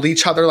like hold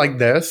each other like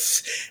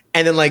this,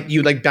 and then like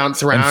you like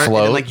bounce around and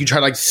then like you try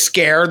to like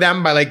scare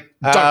them by like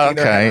dunking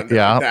their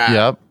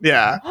head.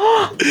 Yeah.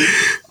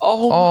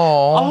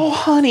 Oh,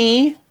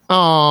 honey.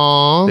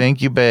 Aww.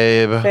 Thank you,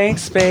 babe.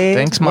 Thanks, babe.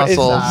 Thanks,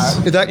 muscles.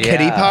 Is that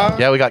kitty paw?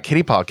 Yeah, we got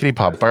kitty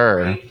paw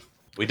burr.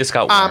 We just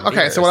got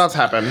okay, so what else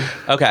happened?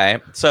 Okay,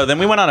 so then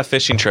we went on a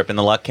fishing trip, and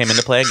the luck came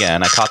into play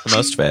again. I caught the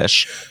most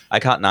fish.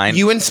 I caught 9.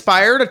 You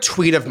inspired a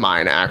tweet of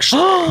mine,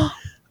 actually.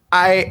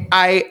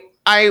 I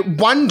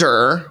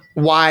wonder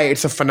why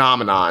it's a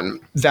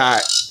phenomenon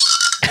that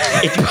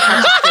if you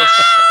catch a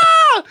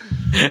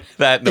fish,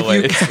 that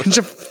noise. If you catch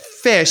a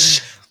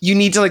fish, you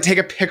need to like take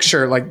a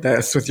picture like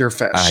this with your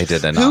fish. I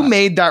did not. Who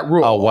made that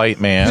rule? A white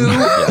man.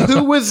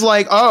 Who was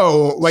like,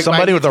 like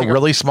somebody with a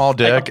really small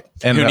dick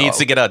and who needs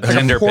to get a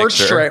Tinder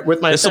picture. With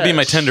my this will be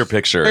my Tinder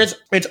picture.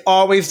 It's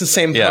always the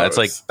same. Yeah, it's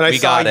like and I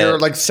saw your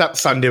like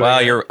stepson doing. Wow,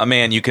 you're a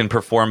man. You can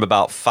perform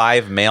about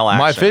 5 male actions.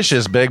 My fish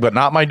is big, but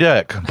not my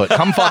dick. But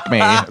come fuck me.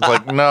 It's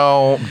like,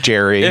 no,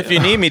 Jerry. If you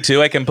need me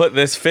to, I can put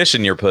this fish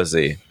in your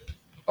pussy.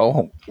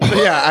 Oh,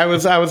 yeah. I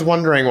was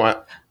wondering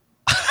what.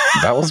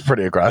 That was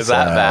pretty aggressive. Is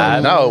that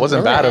bad? No, it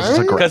wasn't bad. It was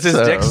just aggressive.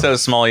 Because his dick's so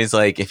small, he's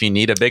like, if you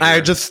need a bigger...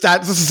 this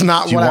is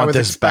not what I was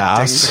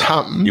expecting.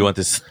 Bass? You want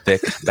this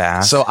thick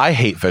bass? So I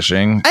hate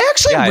fishing. I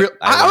actually...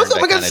 I was, oh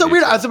my God, it's so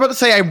weird. I was about to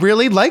say, I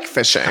really like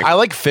fishing. I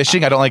like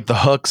fishing. I don't like the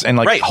hooks and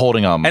like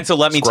holding them. And so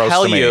let me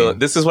tell you,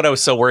 this is what I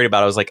was so worried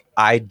about. I was like,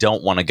 I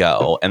don't want to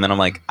go. And then I'm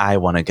like, I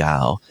want to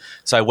go.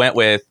 So I went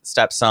with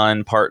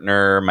stepson,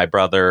 partner, my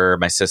brother,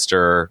 my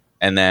sister,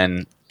 and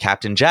then...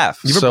 Captain Jeff.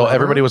 So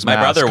everybody was my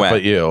masked, brother went.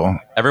 But you.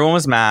 Everyone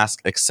was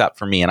masked except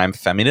for me, and I'm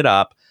femming it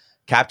up.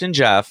 Captain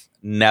Jeff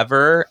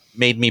never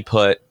made me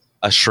put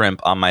a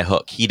shrimp on my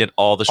hook. He did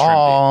all the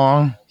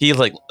shrimping. He's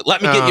like, let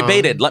me get you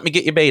baited. Let me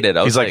get you baited.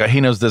 He's like,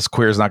 he knows this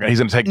queer is not going to, he's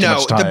going to take too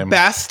much time.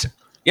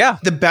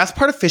 The best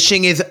part of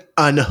fishing is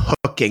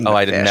unhooking. Oh,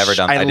 I did never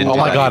done. I didn't. Oh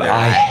my God,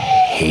 I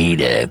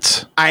hate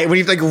it. When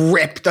you like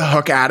rip the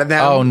hook out of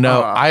them. Oh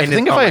no! I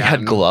think if I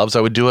had gloves,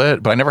 I would do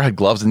it, but I never had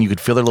gloves, and you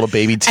could feel their little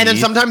baby teeth. And then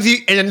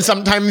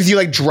sometimes you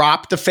like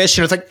drop the fish,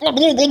 and it's like, and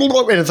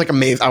it's like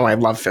amazing. Oh, I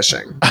love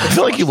fishing. I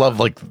feel like you love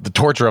like the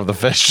torture of the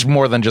fish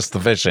more than just the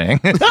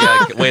fishing.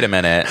 Wait a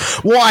minute.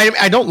 Well,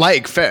 I don't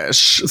like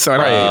fish, so I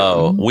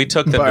don't. We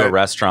took them to a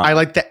restaurant. I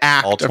like the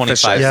act. All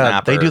 25 yeah,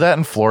 snapper. they do that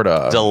in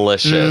Florida.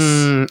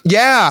 Delicious.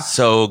 Yeah,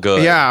 so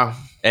good. Yeah,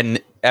 and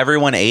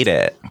everyone ate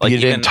it. Like you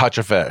didn't touch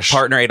a fish.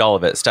 Partner ate all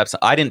of it.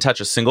 I didn't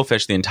touch a single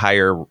fish the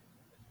entire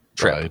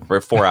trip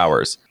for 4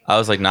 hours. I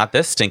was like, not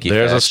this stinky fish.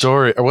 There's a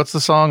story. Or what's the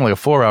song? Like a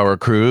 4-hour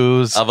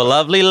cruise of a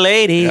lovely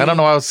lady. I don't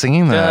know why I was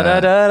singing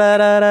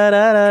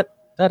that.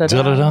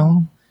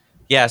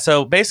 Yeah,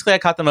 so basically I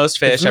caught the most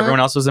fish. Everyone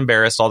else was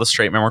embarrassed. All the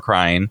straight men were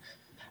crying.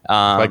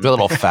 Like the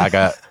little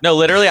faggot. No,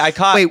 literally I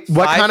caught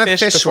what 5 kind of fish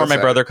fish before my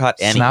brother caught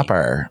any.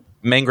 Snapper.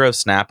 Mangrove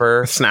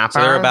snapper.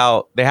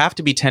 So they have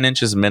to be 10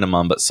 inches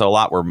minimum, but so a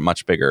lot were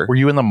much bigger. Were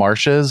you in the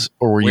marshes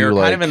or were you kind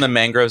like of in the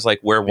mangroves,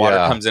 like where water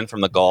comes in from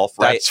the Gulf,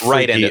 right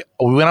in it.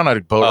 We went on a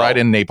boat ride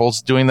in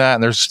Naples doing that,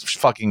 and there's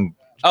fucking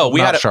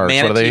we had a sharks.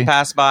 manatee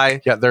pass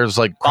by. Yeah, there's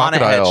like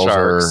crocodiles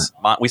sharks.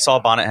 We saw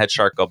a bonnethead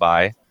shark go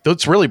by.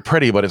 It's really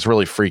pretty, but it's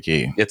really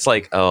freaky. It's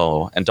like,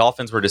 and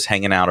dolphins were just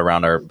hanging out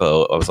around our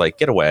boat. I was like,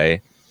 get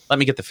away. Let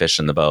me get the fish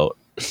in the boat.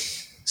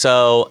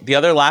 So the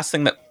other last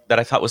thing that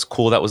I thought was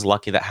cool, that was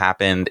lucky that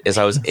happened, is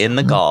I was in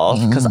the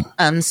Gulf because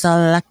I'm so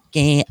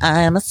lucky,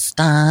 I'm a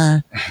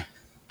star.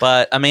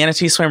 But a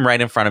manatee swam right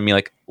in front of me,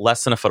 like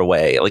less than a foot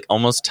away, like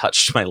almost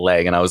touched my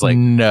leg, and I was like,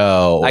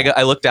 no.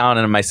 I looked down,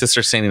 and my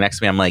sister's standing next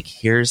to me. I'm like,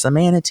 here's a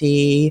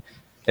manatee,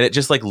 and it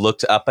just like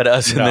looked up at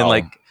us and then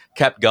like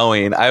kept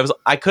going. I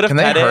could have. Can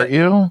they hurt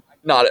you?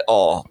 Not at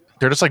all.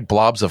 They're just like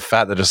blobs of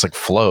fat that just like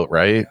float,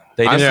 right?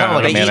 They just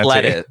like eat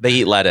lettuce. They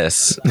eat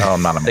lettuce. No,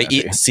 I'm not a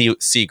manatee. They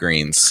eat sea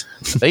greens.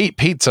 They eat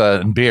pizza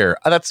and beer.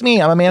 Oh, that's me.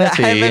 I'm a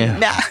manatee.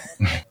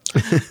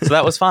 So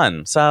that was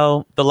fun.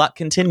 So the luck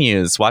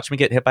continues. Watch me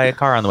get hit by a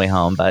car on the way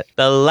home, but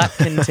the luck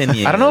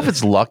continues. I don't know if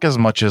it's luck as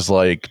much as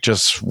like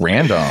just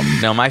random.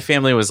 No, my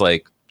family was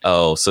like,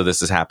 oh, so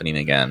this is happening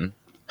again.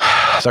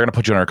 They're gonna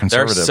put you in our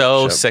conservative. They're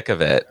so sick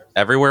of it.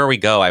 Everywhere we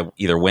go, I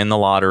either win the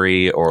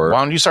lottery or. Why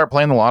don't you start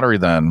playing the lottery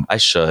then? I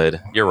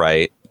should. You're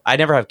right. I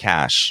never have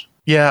cash.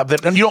 Yeah,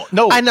 but you don't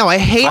know. I know. I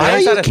hate how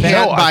you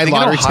can't buy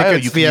lottery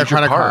tickets via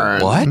credit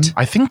card. What?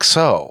 I think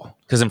so.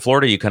 Because in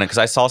Florida you couldn't. Because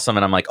I saw some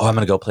and I'm like, oh, I'm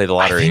going to go play the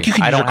lottery. I think you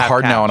can use your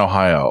card now in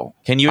Ohio.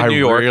 Can you in New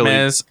York,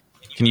 Miz?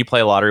 Can you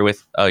play lottery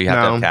with? Oh, you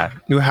have to have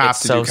cash. You have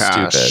to do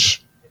cash.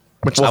 Stupid.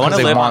 Which I want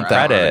to live on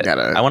credit.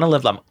 I want to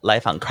live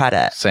life on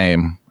credit.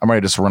 Same. I'm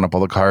ready to just run up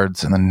all the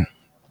cards and then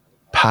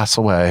pass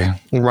away.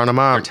 Run them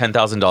up. Or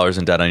 $10,000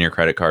 in debt on your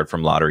credit card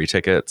from lottery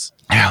tickets.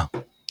 Yeah.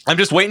 I'm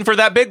just waiting for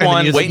that big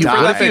one. Waiting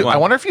for that big one. I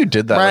wonder if you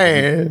did that.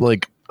 Right.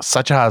 Like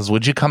such as,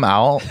 would you come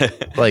out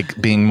like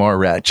being more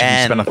rich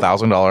and you spend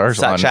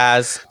 $1,000 on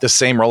as the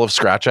same roll of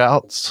scratch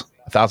outs,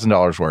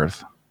 $1,000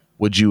 worth?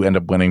 Would you end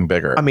up winning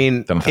bigger? I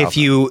mean, than if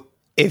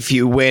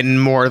you win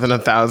more than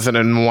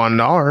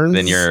 $1,001,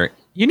 then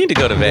you need to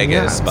go to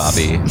Vegas,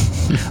 Bobby.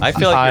 I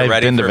feel like you're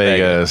ready been for to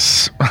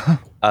Vegas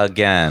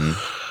again.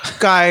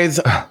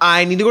 Guys,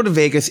 I need to go to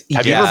Vegas.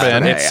 Have you ever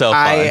been? It's so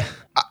fun.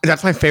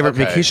 That's my favorite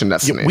vacation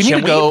destination. We need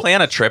to go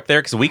plan a trip there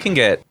because we can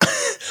get.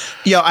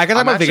 Yo, I can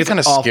talk about Vegas. Kind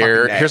of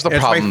scared. Here's the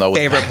problem though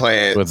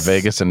with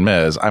Vegas and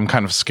Miz. I'm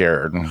kind of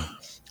scared.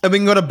 And we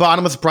can go to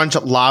bottomless brunch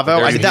at Lavo.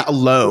 I did that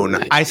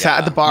alone. I sat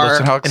at the bar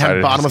and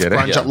had bottomless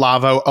brunch at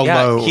Lavo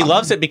alone. Yeah, he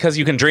loves it because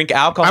you can drink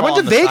alcohol. I went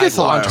to Vegas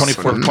alone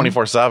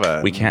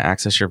 24/7. We can't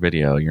access your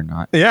video. You're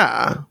not.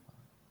 Yeah.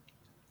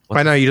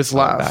 I know you just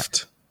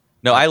left.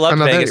 No, I love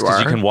Vegas because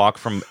you can walk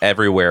from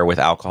everywhere with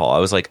alcohol. I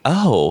was like,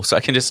 oh, so I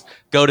can just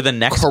go to the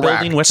next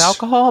building with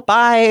alcohol?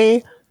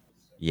 Bye.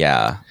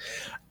 Yeah.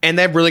 And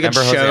they have really good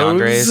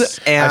shows.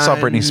 I saw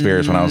Britney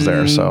Spears when I was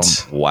there. So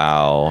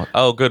wow.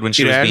 Oh, good. When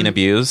she was being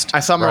abused.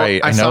 I saw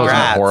I know it's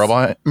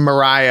horrible.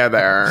 Mariah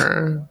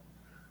there.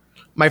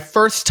 My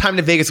first time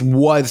to Vegas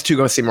was to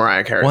go see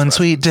Mariah Carey. One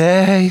sweet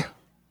day.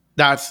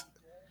 That's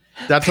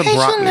what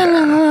brought me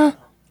there.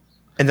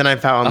 And then I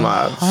fell in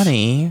love,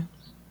 honey.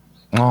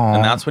 Aww.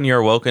 And that's when your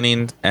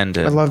awakening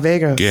ended. I love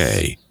Vegas.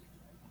 Gay.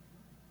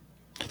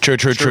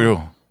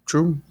 True.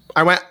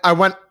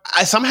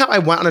 I somehow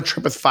went on a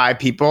trip with 5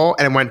 people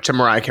and I went to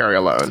Mariah Carey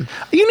alone.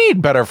 You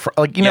need better,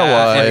 you know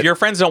what? If your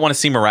friends don't want to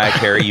see Mariah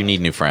Carey, you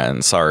need new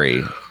friends.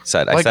 Sorry. I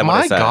said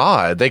my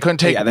God, they couldn't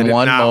take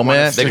one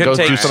moment to go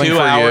take do something 2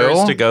 for hours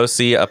you to go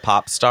see a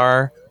pop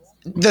star.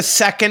 The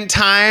second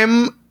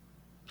time,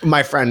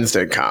 my friends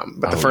did come,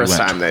 but the first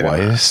time they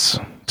twice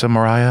to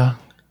Mariah.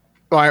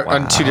 Well,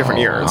 on 2 different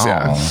years,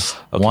 yeah.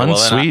 Okay, one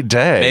sweet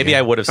day. Maybe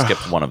I would have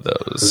skipped one of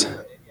those.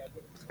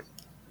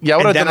 Yeah, I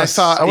would have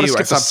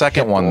skipped the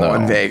second one though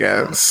in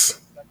Vegas.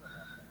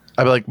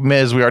 I'd be like,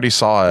 Miz, we already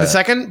saw it. The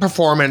second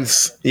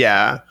performance,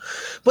 yeah,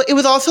 but it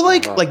was also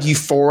like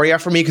euphoria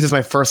for me because it's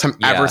my first time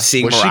ever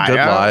seeing Mariah. Was she good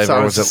live? So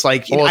I was just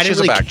like, I didn't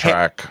really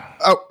backtrack.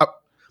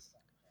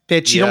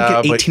 Bitch, you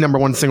don't get 18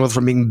 #1 singles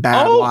from being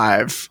bad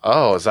live.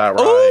 Oh, is that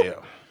right?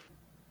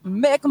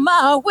 Make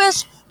my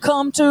wish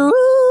come true.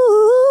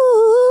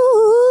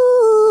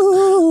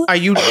 Are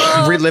you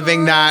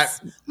reliving that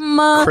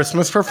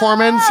Christmas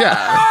performance?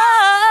 Yeah.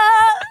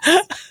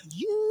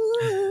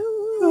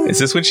 Is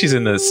this when she's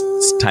in this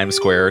Times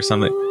Square or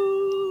something?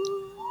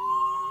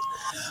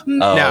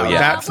 No,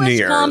 that's New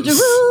Year's.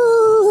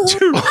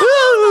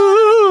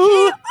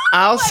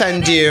 I'll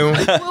send you.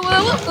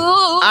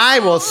 I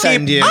will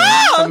send you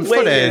some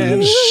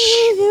footage.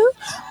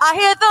 I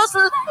hear those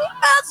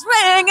bells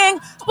ringing.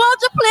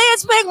 Won't you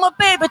please bring my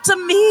baby to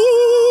me?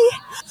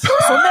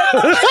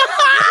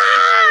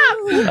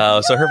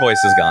 Oh, so her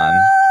voice is gone.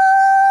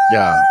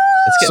 Yeah.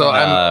 It's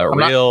getting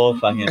real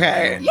fucking...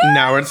 Okay,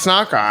 no, it's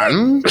not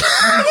gone.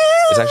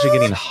 It's actually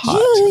getting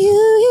hot.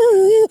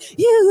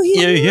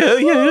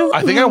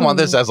 I think I want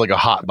this as like a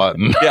hot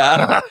button.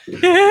 Yeah.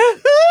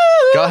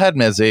 Go ahead,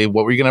 Mizzy.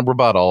 What were you going to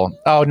rebuttal?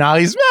 Oh, now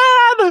he's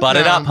mad. Butt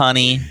it up,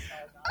 honey.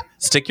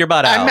 Stick your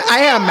butt out. I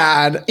am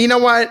mad. You know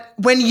what?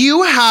 When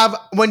you have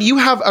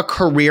a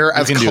career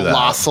as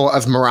colossal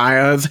as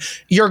Mariah's,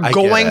 you're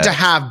going to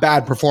have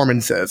bad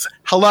performances.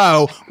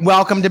 Hello,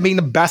 welcome to being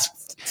the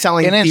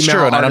best-selling female artist. And it's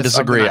true, and I don't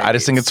disagree. I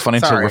just think it's funny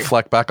to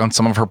reflect back on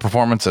some of her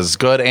performances,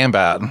 good and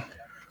bad.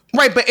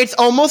 Right, but it's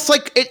almost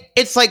like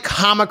it's like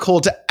comical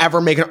to ever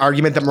make an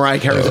argument that Mariah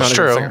Carey is not a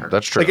good singer.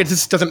 That's true. Like it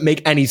just doesn't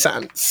make any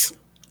sense.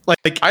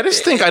 Like I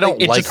just think I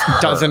don't like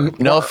her. Doesn't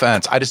no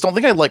offense. I just don't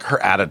think I like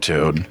her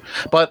attitude.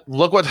 But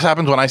look what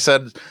happens when I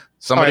said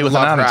somebody with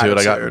an attitude.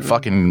 I got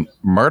fucking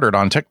murdered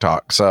on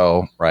TikTok.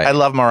 So I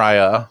love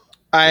Mariah.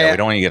 I we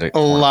don't want to get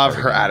love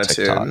her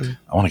attitude.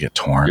 I want to get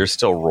torn. You're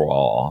still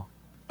raw.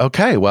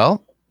 Okay,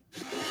 well.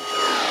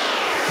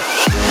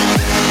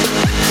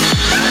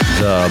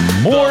 The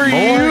more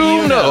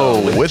you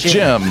know with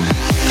Jim.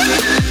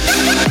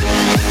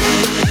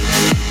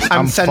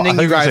 I'm sending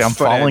you guys I'm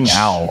falling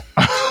out.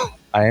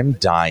 I am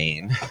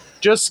dying.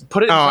 Just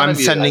put it in front of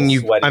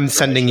you. I'm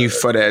sending you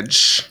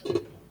footage.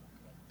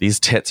 These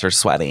tits are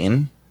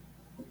sweating.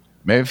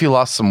 Maybe if you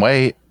lost some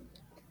weight.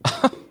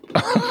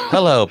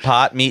 Hello,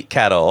 pot, meat,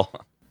 kettle.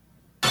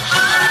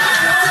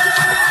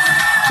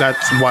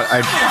 That's what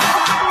I...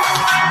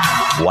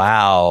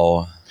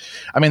 Wow.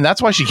 I mean,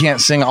 that's why she can't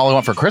sing All I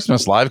Want for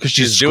Christmas live, because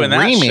she's doing that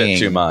screaming shit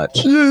too much.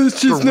 Yes,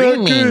 she's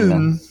Screaming.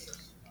 not good.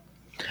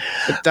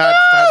 But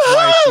that's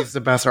why she's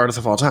the best artist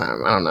of all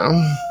time. I don't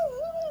know.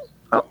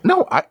 Oh,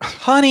 no,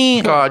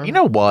 Honey, God, you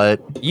know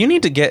what? you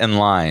need to get in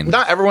line.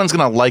 Not everyone's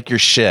gonna like your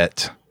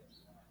shit.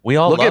 We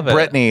all Look love at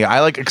it. Britney. I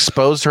like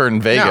exposed her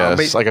in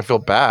Vegas. but- Like I feel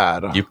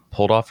bad. You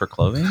pulled off her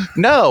clothing?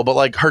 No, but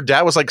like her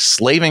dad was like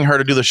slaving her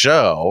to do the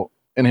show,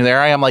 and there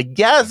I am, like,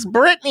 yes,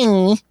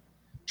 Britney.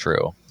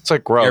 True. It's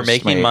like gross. You're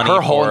making to me. money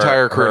Her whole for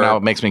entire career her now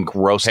makes me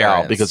grossed out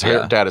parents, because her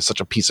yeah. dad is such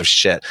a piece of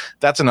shit.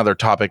 That's another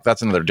topic.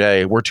 That's another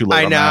day. We're too late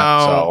I on know.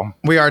 that. So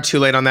We are too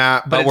late on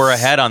that. But we're it's-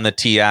 ahead on the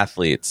T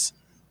athletes.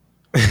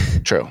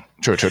 true.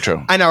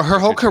 I know. Her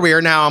whole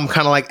career now, I'm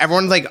kind of like,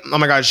 everyone's like, oh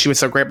my God, she was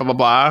so great, blah, blah,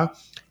 blah.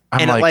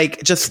 I'm And it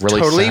like just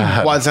really totally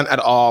sad. wasn't at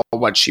all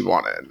what she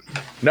wanted.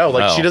 No,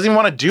 like No. she doesn't even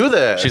want to do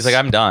this. She's like,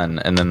 I'm done.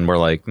 And then we're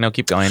like, no,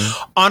 keep going.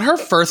 On her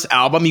first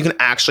album, you can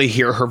actually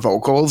hear her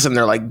vocals and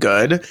they're like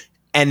good.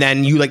 And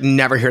then you like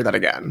never hear that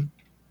again.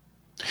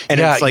 And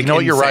yeah, it's like, you know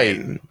what? You're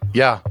insane. right.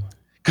 Yeah.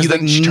 You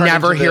like she turned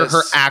never into hear this-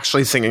 her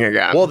actually singing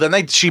again. Well,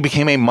 then she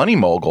became a money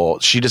mogul.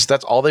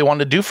 That's all they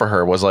wanted to do for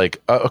her was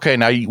like, okay,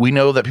 now we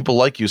know that people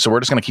like you, so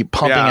we're just going to keep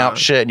pumping Yeah. out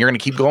shit, and you're going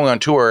to keep going on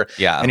tour,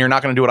 Yeah. and you're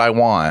not going to do what I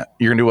want.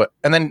 You're going to do it,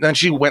 and then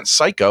she went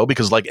psycho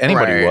because like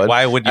anybody Right. would.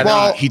 Why would you And then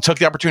not? he took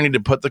the opportunity to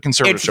put the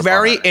conservatorship. it's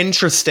very on her.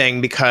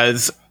 interesting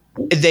because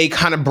they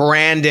kind of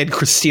branded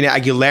Christina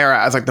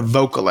Aguilera as like the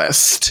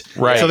vocalist.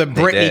 Right. So that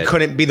They Britney did.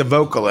 couldn't be the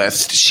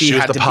vocalist. She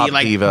was had the to pop be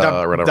like diva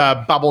or whatever.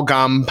 the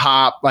bubblegum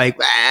pop, like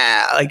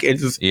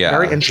it's Yeah.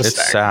 very interesting.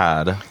 It's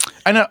sad.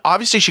 I know.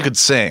 Obviously, she could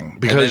sing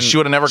because then she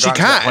would have never She gotten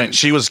to that can. point.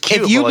 She was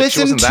cute. If you but, like, she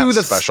listen wasn't to that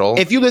the special,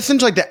 if you listen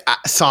to like the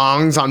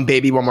songs on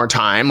Baby One More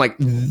Time, like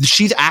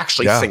she's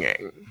actually Yeah.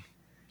 singing,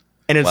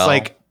 and it's Well,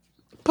 like,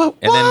 but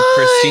And then why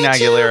Christina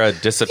do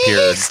Aguilera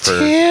disappeared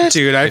for.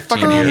 dude, I 15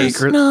 fucking hate years.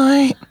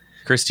 her.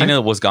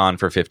 Christina was gone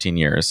for 15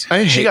 years. I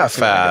hate She got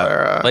Christina fat.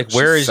 Aguilera. Like, She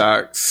where is-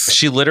 sucks.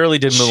 She literally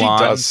did She Mulan,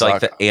 does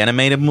like suck. the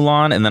animated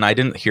Mulan, and then I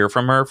didn't hear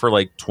from her for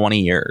like 20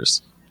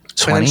 years.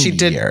 20 she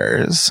did-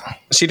 years.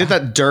 She did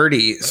that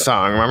dirty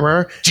song,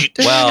 remember?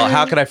 Well,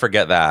 how could I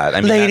forget that?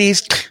 I mean,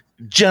 Ladies,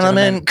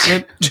 gentlemen,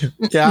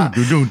 Yeah.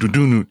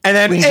 and And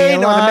then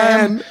ain't no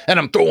man.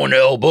 I'm throwing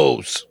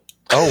elbows.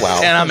 Oh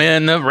wow! and I'm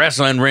in the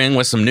wrestling ring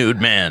with some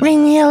nude men.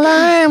 Ring the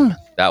alarm.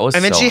 That was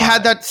And then so she hot.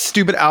 had that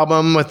stupid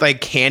album with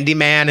like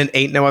Candyman and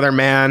Ain't No Other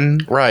Man.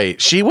 Right.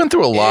 She went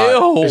through a lot.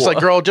 Ew. It's like,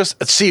 girl,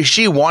 just see,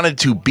 she wanted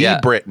to be Yeah.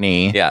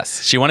 Britney.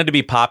 Yes, she wanted to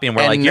be poppy, and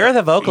we're like, And "You're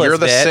the vocalist, You're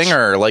the bitch."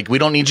 singer. Like, we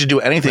don't need you to do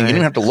anything. You don't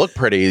even have to look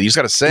pretty. You just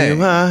got to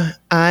sing. I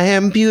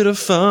am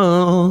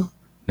beautiful.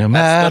 No That's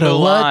matter the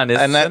what. Mulan,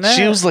 And that isn't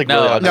she it? was like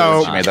No, really ugly no.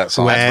 when she made that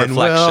song. When- When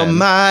will Reflection.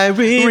 my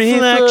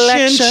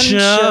reflection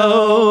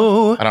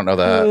show I don't know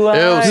that. Who I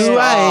Ew, am. who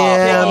I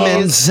am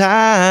Stop.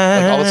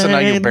 inside? Like, all of a sudden now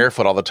you're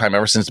barefoot all the time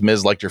ever since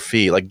Miz liked your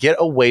feet. Like, get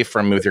away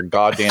from me with your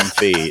goddamn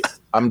feet.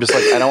 I'm just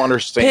like, I don't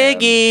understand.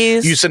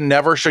 Piggies. You should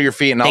never show your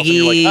feet, and also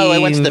you're like, oh, I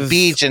went to the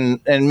beach, and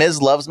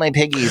Miz loves my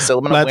piggies, so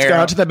I'm gonna Let's wear go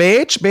them. to the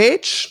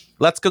beach.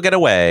 Let's go get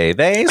away.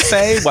 They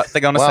say what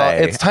they're gonna Well,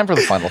 say. it's time for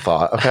the final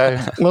thought.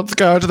 Okay, Let's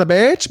go to the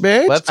beach.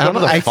 let's I go to don't know,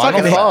 the I final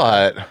fucking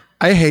thought.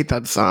 I hate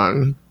that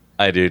song.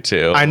 I do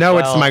too. I know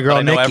it's my girl, but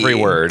I know Nikki. every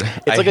word.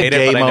 It's like a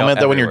gay moment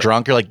that when you're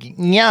drunk, you're like,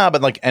 yeah,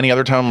 but like any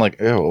other time, I'm like,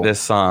 ew.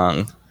 This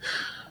song.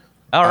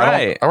 All I don't-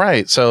 right. all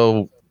right.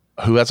 So,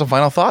 who has a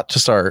final thought to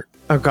start?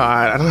 Oh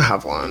God, I don't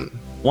have one.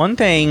 One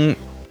thing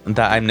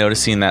that I'm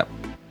noticing that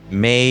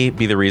may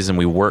be the reason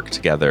we work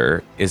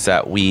together is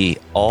that we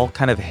all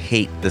kind of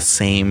hate the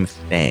same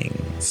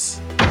things.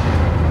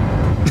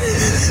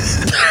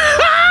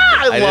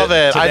 I love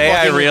it. Today I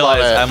fucking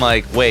realized love it. I'm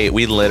like, wait,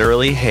 we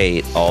literally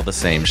hate all the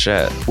same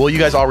shit. Well, you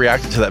guys all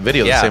reacted to that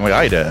video the same way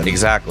I did.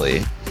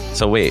 Exactly.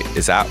 So wait,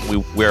 is that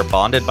we're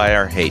bonded by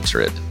our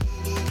hatred?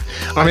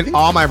 I mean,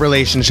 all my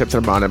relationships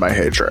are bonded by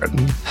hatred.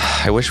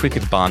 I wish we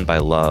could bond by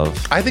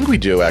love. I think we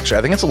do actually.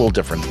 I think it's a little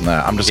different than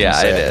that. I'm just Yeah,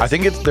 gonna say it it. is. I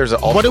think there's a.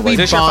 What do we Is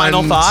this your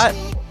final bond-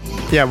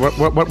 thought? Yeah,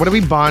 what do we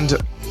bond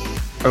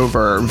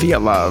over via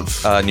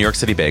love? New York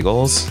City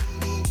bagels,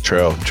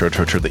 True.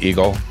 The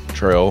eagle.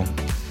 True.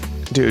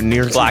 Dude, New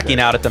York blacking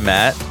out at the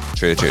Met.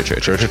 True.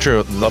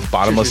 The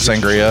bottomless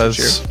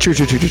sangrias. True.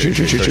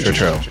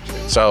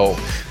 So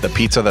the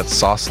pizza that's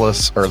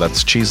sauceless or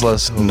that's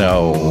cheeseless.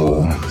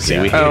 No. See,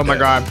 we hate Oh my it.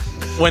 God.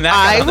 When that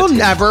I got on the will table-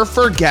 never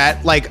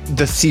forget like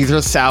the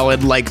Caesar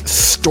salad like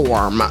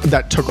storm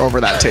that took over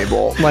that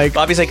table. Like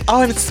Bobby's like,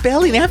 oh, I'm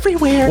spelling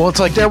everywhere. Well, it's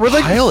like there were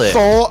like pile it.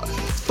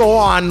 full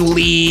on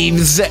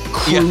leaves,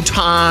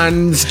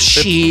 croutons,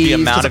 cheese, the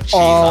amount of cheese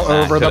all on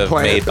that over could the have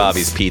place. made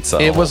Bobby's pizza.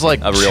 It was like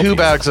a real 2 pizza.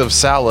 bags of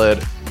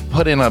salad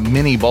put in a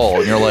mini bowl,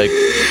 and you're like,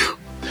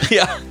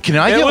 Yeah. can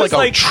I It get was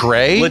like a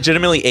tray?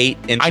 Legitimately 8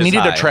 inches. I needed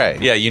a high. tray.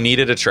 Yeah, you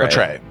needed a tray. A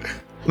tray.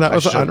 That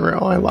was I should-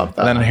 unreal. I love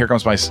that. And then here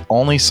comes my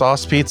only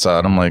sauce pizza,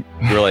 and I'm like,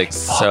 You were like,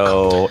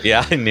 so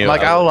yeah, I knew.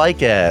 like I I'll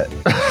like it.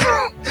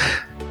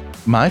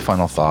 My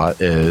final thought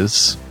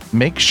is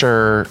make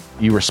sure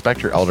you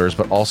respect your elders,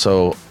 but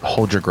also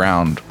hold your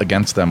ground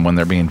against them when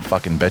they're being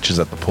fucking bitches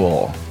at the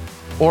pool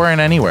or in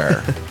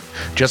anywhere.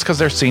 Just because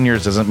they're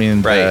seniors doesn't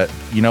mean that,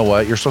 you know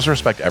what, you're supposed to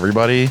respect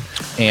everybody.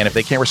 And if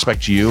they can't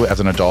respect you as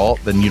an adult,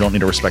 then you don't need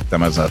to respect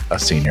them as a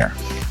senior.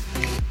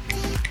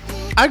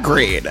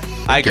 Agreed.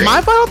 I agree.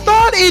 My final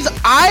thought is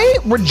I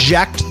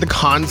reject the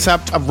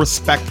concept of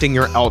respecting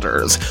your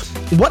elders.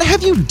 What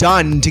have you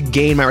done to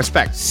gain my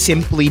respect?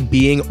 Simply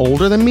being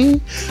older than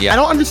me? Yeah. I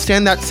don't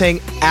understand that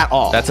saying at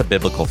all. That's a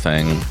biblical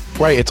thing.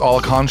 Right, it's all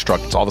a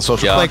construct. It's all the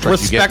social Like,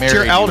 construct. respect you get married,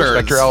 your elders. You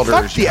respect your elders.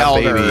 Fuck the you have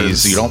elders.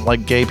 babies. You don't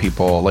like gay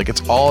people. Like,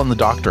 it's all in the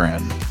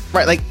doctrine.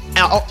 Right, like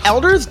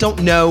elders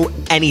don't know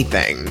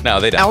anything.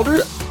 No, they don't.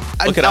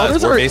 Look at elders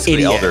us. We're are basically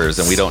idiots. elders,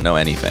 and we don't know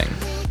anything.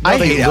 I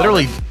they hate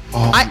literally. elders.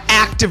 I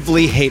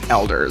actively hate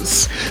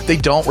elders. They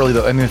don't really,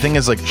 though. And the thing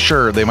is, like,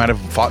 sure, they might have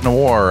fought in a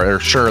war, or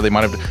sure, they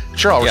might have.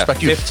 Sure, I'll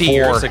respect you 50 for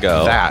years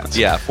ago. that.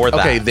 Yeah, for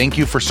that. Okay, thank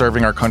you for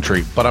serving our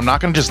country, but I'm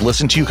not going to just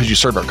listen to you because you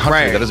served our country.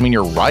 Right. That doesn't mean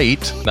you're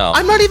right. No.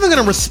 I'm not even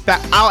going to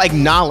respect. I'll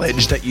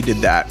acknowledge that you did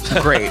that.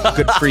 Great,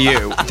 good for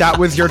you. That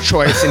was your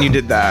choice, and you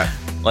did that.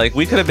 Like,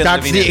 we could have been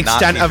That's living the in Nazi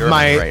extent of Germany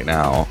my- right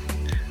now.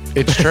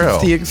 It's true.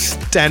 That's the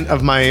extent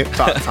of my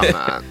thoughts on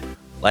that.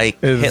 Like,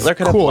 It's Hitler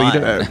could have cool, won. you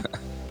did it.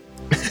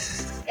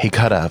 He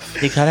could have.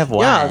 He could have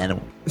won. Yeah.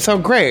 So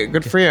great,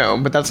 good for you.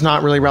 But that's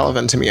not really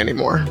relevant to me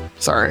anymore.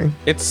 Sorry.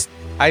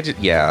 I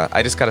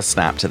just got to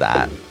snap to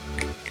that.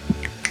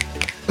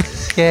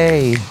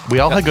 Yay. We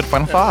all had good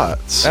final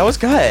thoughts. That was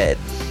good.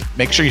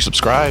 Make sure you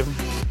subscribe.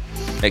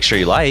 Make sure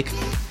you like.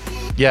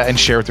 Yeah, and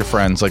share with your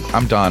friends. Like,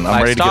 I'm done. I'm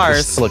 5 ready to get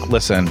this. stars. Look,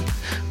 listen.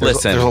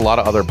 Listen. There's a lot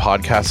of other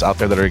podcasts out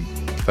there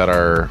that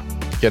are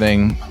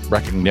getting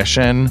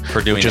recognition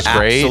For doing which is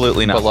great.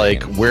 absolutely But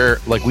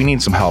nothing. we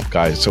need some help,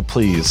 guys. So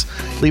please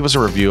leave us a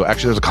review.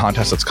 Actually, there's a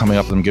contest that's coming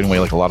up. I'm giving away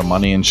like a lot of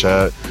money and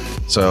shit.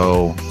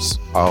 So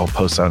I'll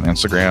post that on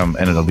Instagram,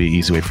 and it'll be an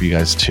easy way for you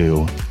guys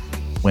to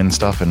win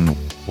stuff. And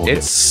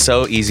It's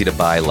so easy to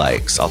buy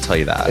likes. I'll tell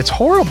you that. it's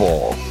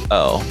horrible.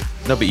 Oh.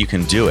 No, but you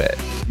can do it.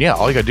 Yeah,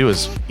 all you gotta do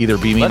is either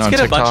be mean Let's on get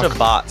TikTok. a bunch of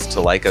bots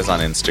to like us on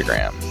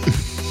Instagram.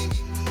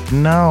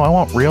 No, I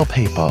want real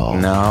people.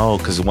 No,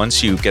 because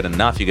once you get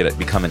enough, you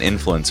become an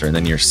influencer, and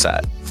then you're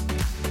set.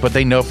 But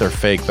they know if they're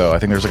fake, though. I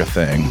think there's like a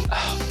thing.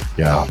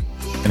 Yeah.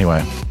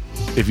 Anyway,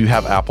 if you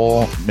have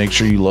Apple, make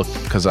sure you look,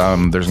 because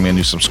there's gonna be a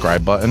new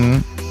subscribe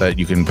button that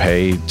you can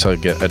pay to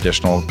get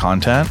additional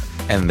content.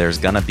 And there's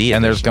gonna be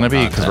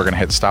Because we're gonna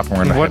hit stop and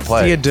we're gonna hit What's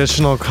play. the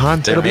additional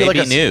content? There It'll be may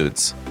like be a-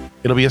 nudes.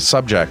 It'll be a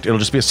subject. It'll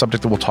just be a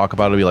subject that we'll talk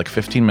about. It'll be like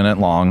 15 minute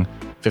long.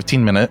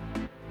 15 minute.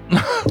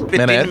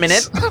 15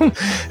 minute.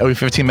 It'll be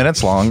 15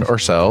 minutes long or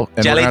so.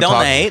 And Jelly we're gonna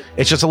talk- donate.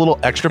 It's just a little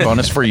extra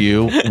bonus for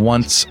you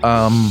once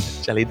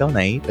Jelly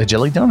donate. a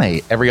jelly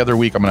donate. Every other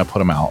week I'm gonna put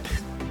them out.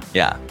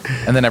 Yeah.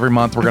 And then every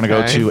month we're gonna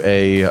go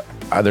to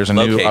there's a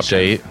new Location.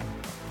 update.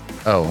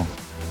 Oh.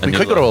 A We new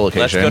could go to a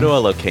location. Let's go to a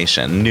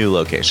location. New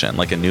location.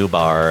 Like a new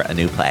bar, a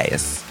new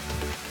place.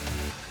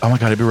 Oh my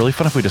god, it'd be really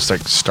fun if we just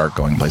start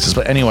going places.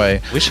 But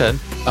anyway, We should.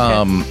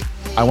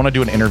 I want to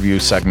do an interview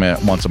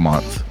segment once a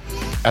month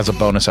as a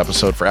bonus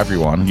episode for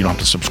everyone. You don't have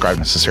to subscribe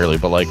necessarily,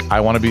 but like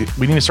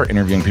we need to start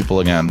interviewing people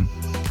again.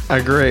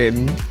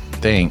 Agreed.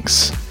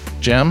 Thanks.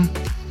 Jim?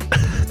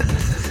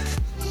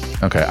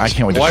 Okay, I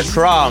can't wait to What's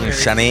wrong,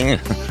 Sonny?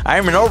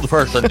 I'm an old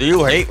person. Do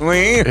you hate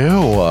me?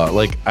 Ew,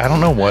 like I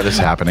don't know what is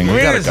happening. We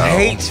gotta Liz go.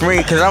 hates me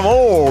because I'm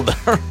old.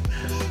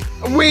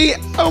 Wait,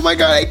 oh my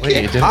god, I can't.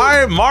 Wait, did-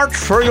 I marched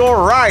for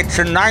your rights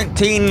in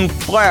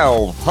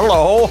 1912.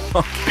 Hello.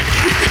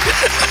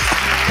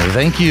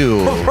 Thank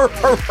you. Oh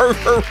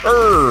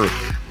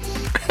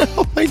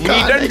my My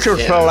god. I denture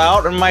can't. fell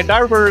out and my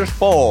diaper is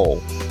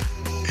full.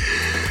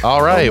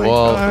 All right, Oh my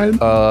well,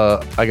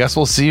 God. I guess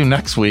we'll see you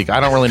next week. I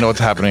don't really know what's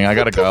happening. I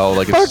gotta go.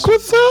 Like Fuck,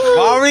 what's that?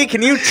 Mommy,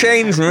 can you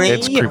change me?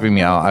 it's creeping me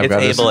out. I've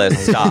got It's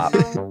ableist. Stop.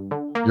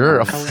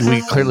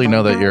 we clearly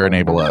know that you're an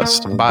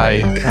ableist.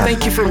 Bye.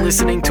 Thank you for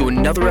listening to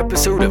another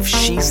episode of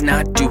She's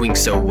Not Doing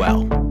So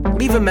Well.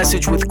 Leave a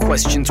message with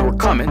questions or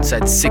comments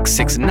at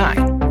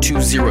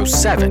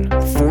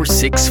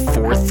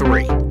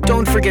 669-207-4643.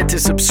 Don't forget to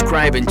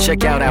subscribe and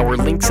check out our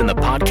links in the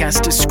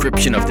podcast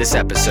description of this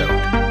episode.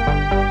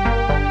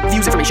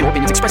 Views, information, or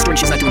opinions expressed during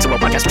She's Not Doing So Well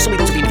podcast are solely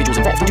those of the individuals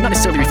involved and do not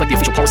necessarily reflect the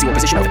official policy or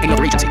position of any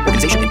other agency,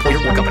 organization, employer,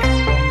 or company.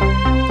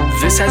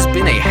 This has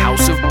been a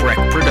House of Breck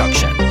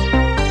production.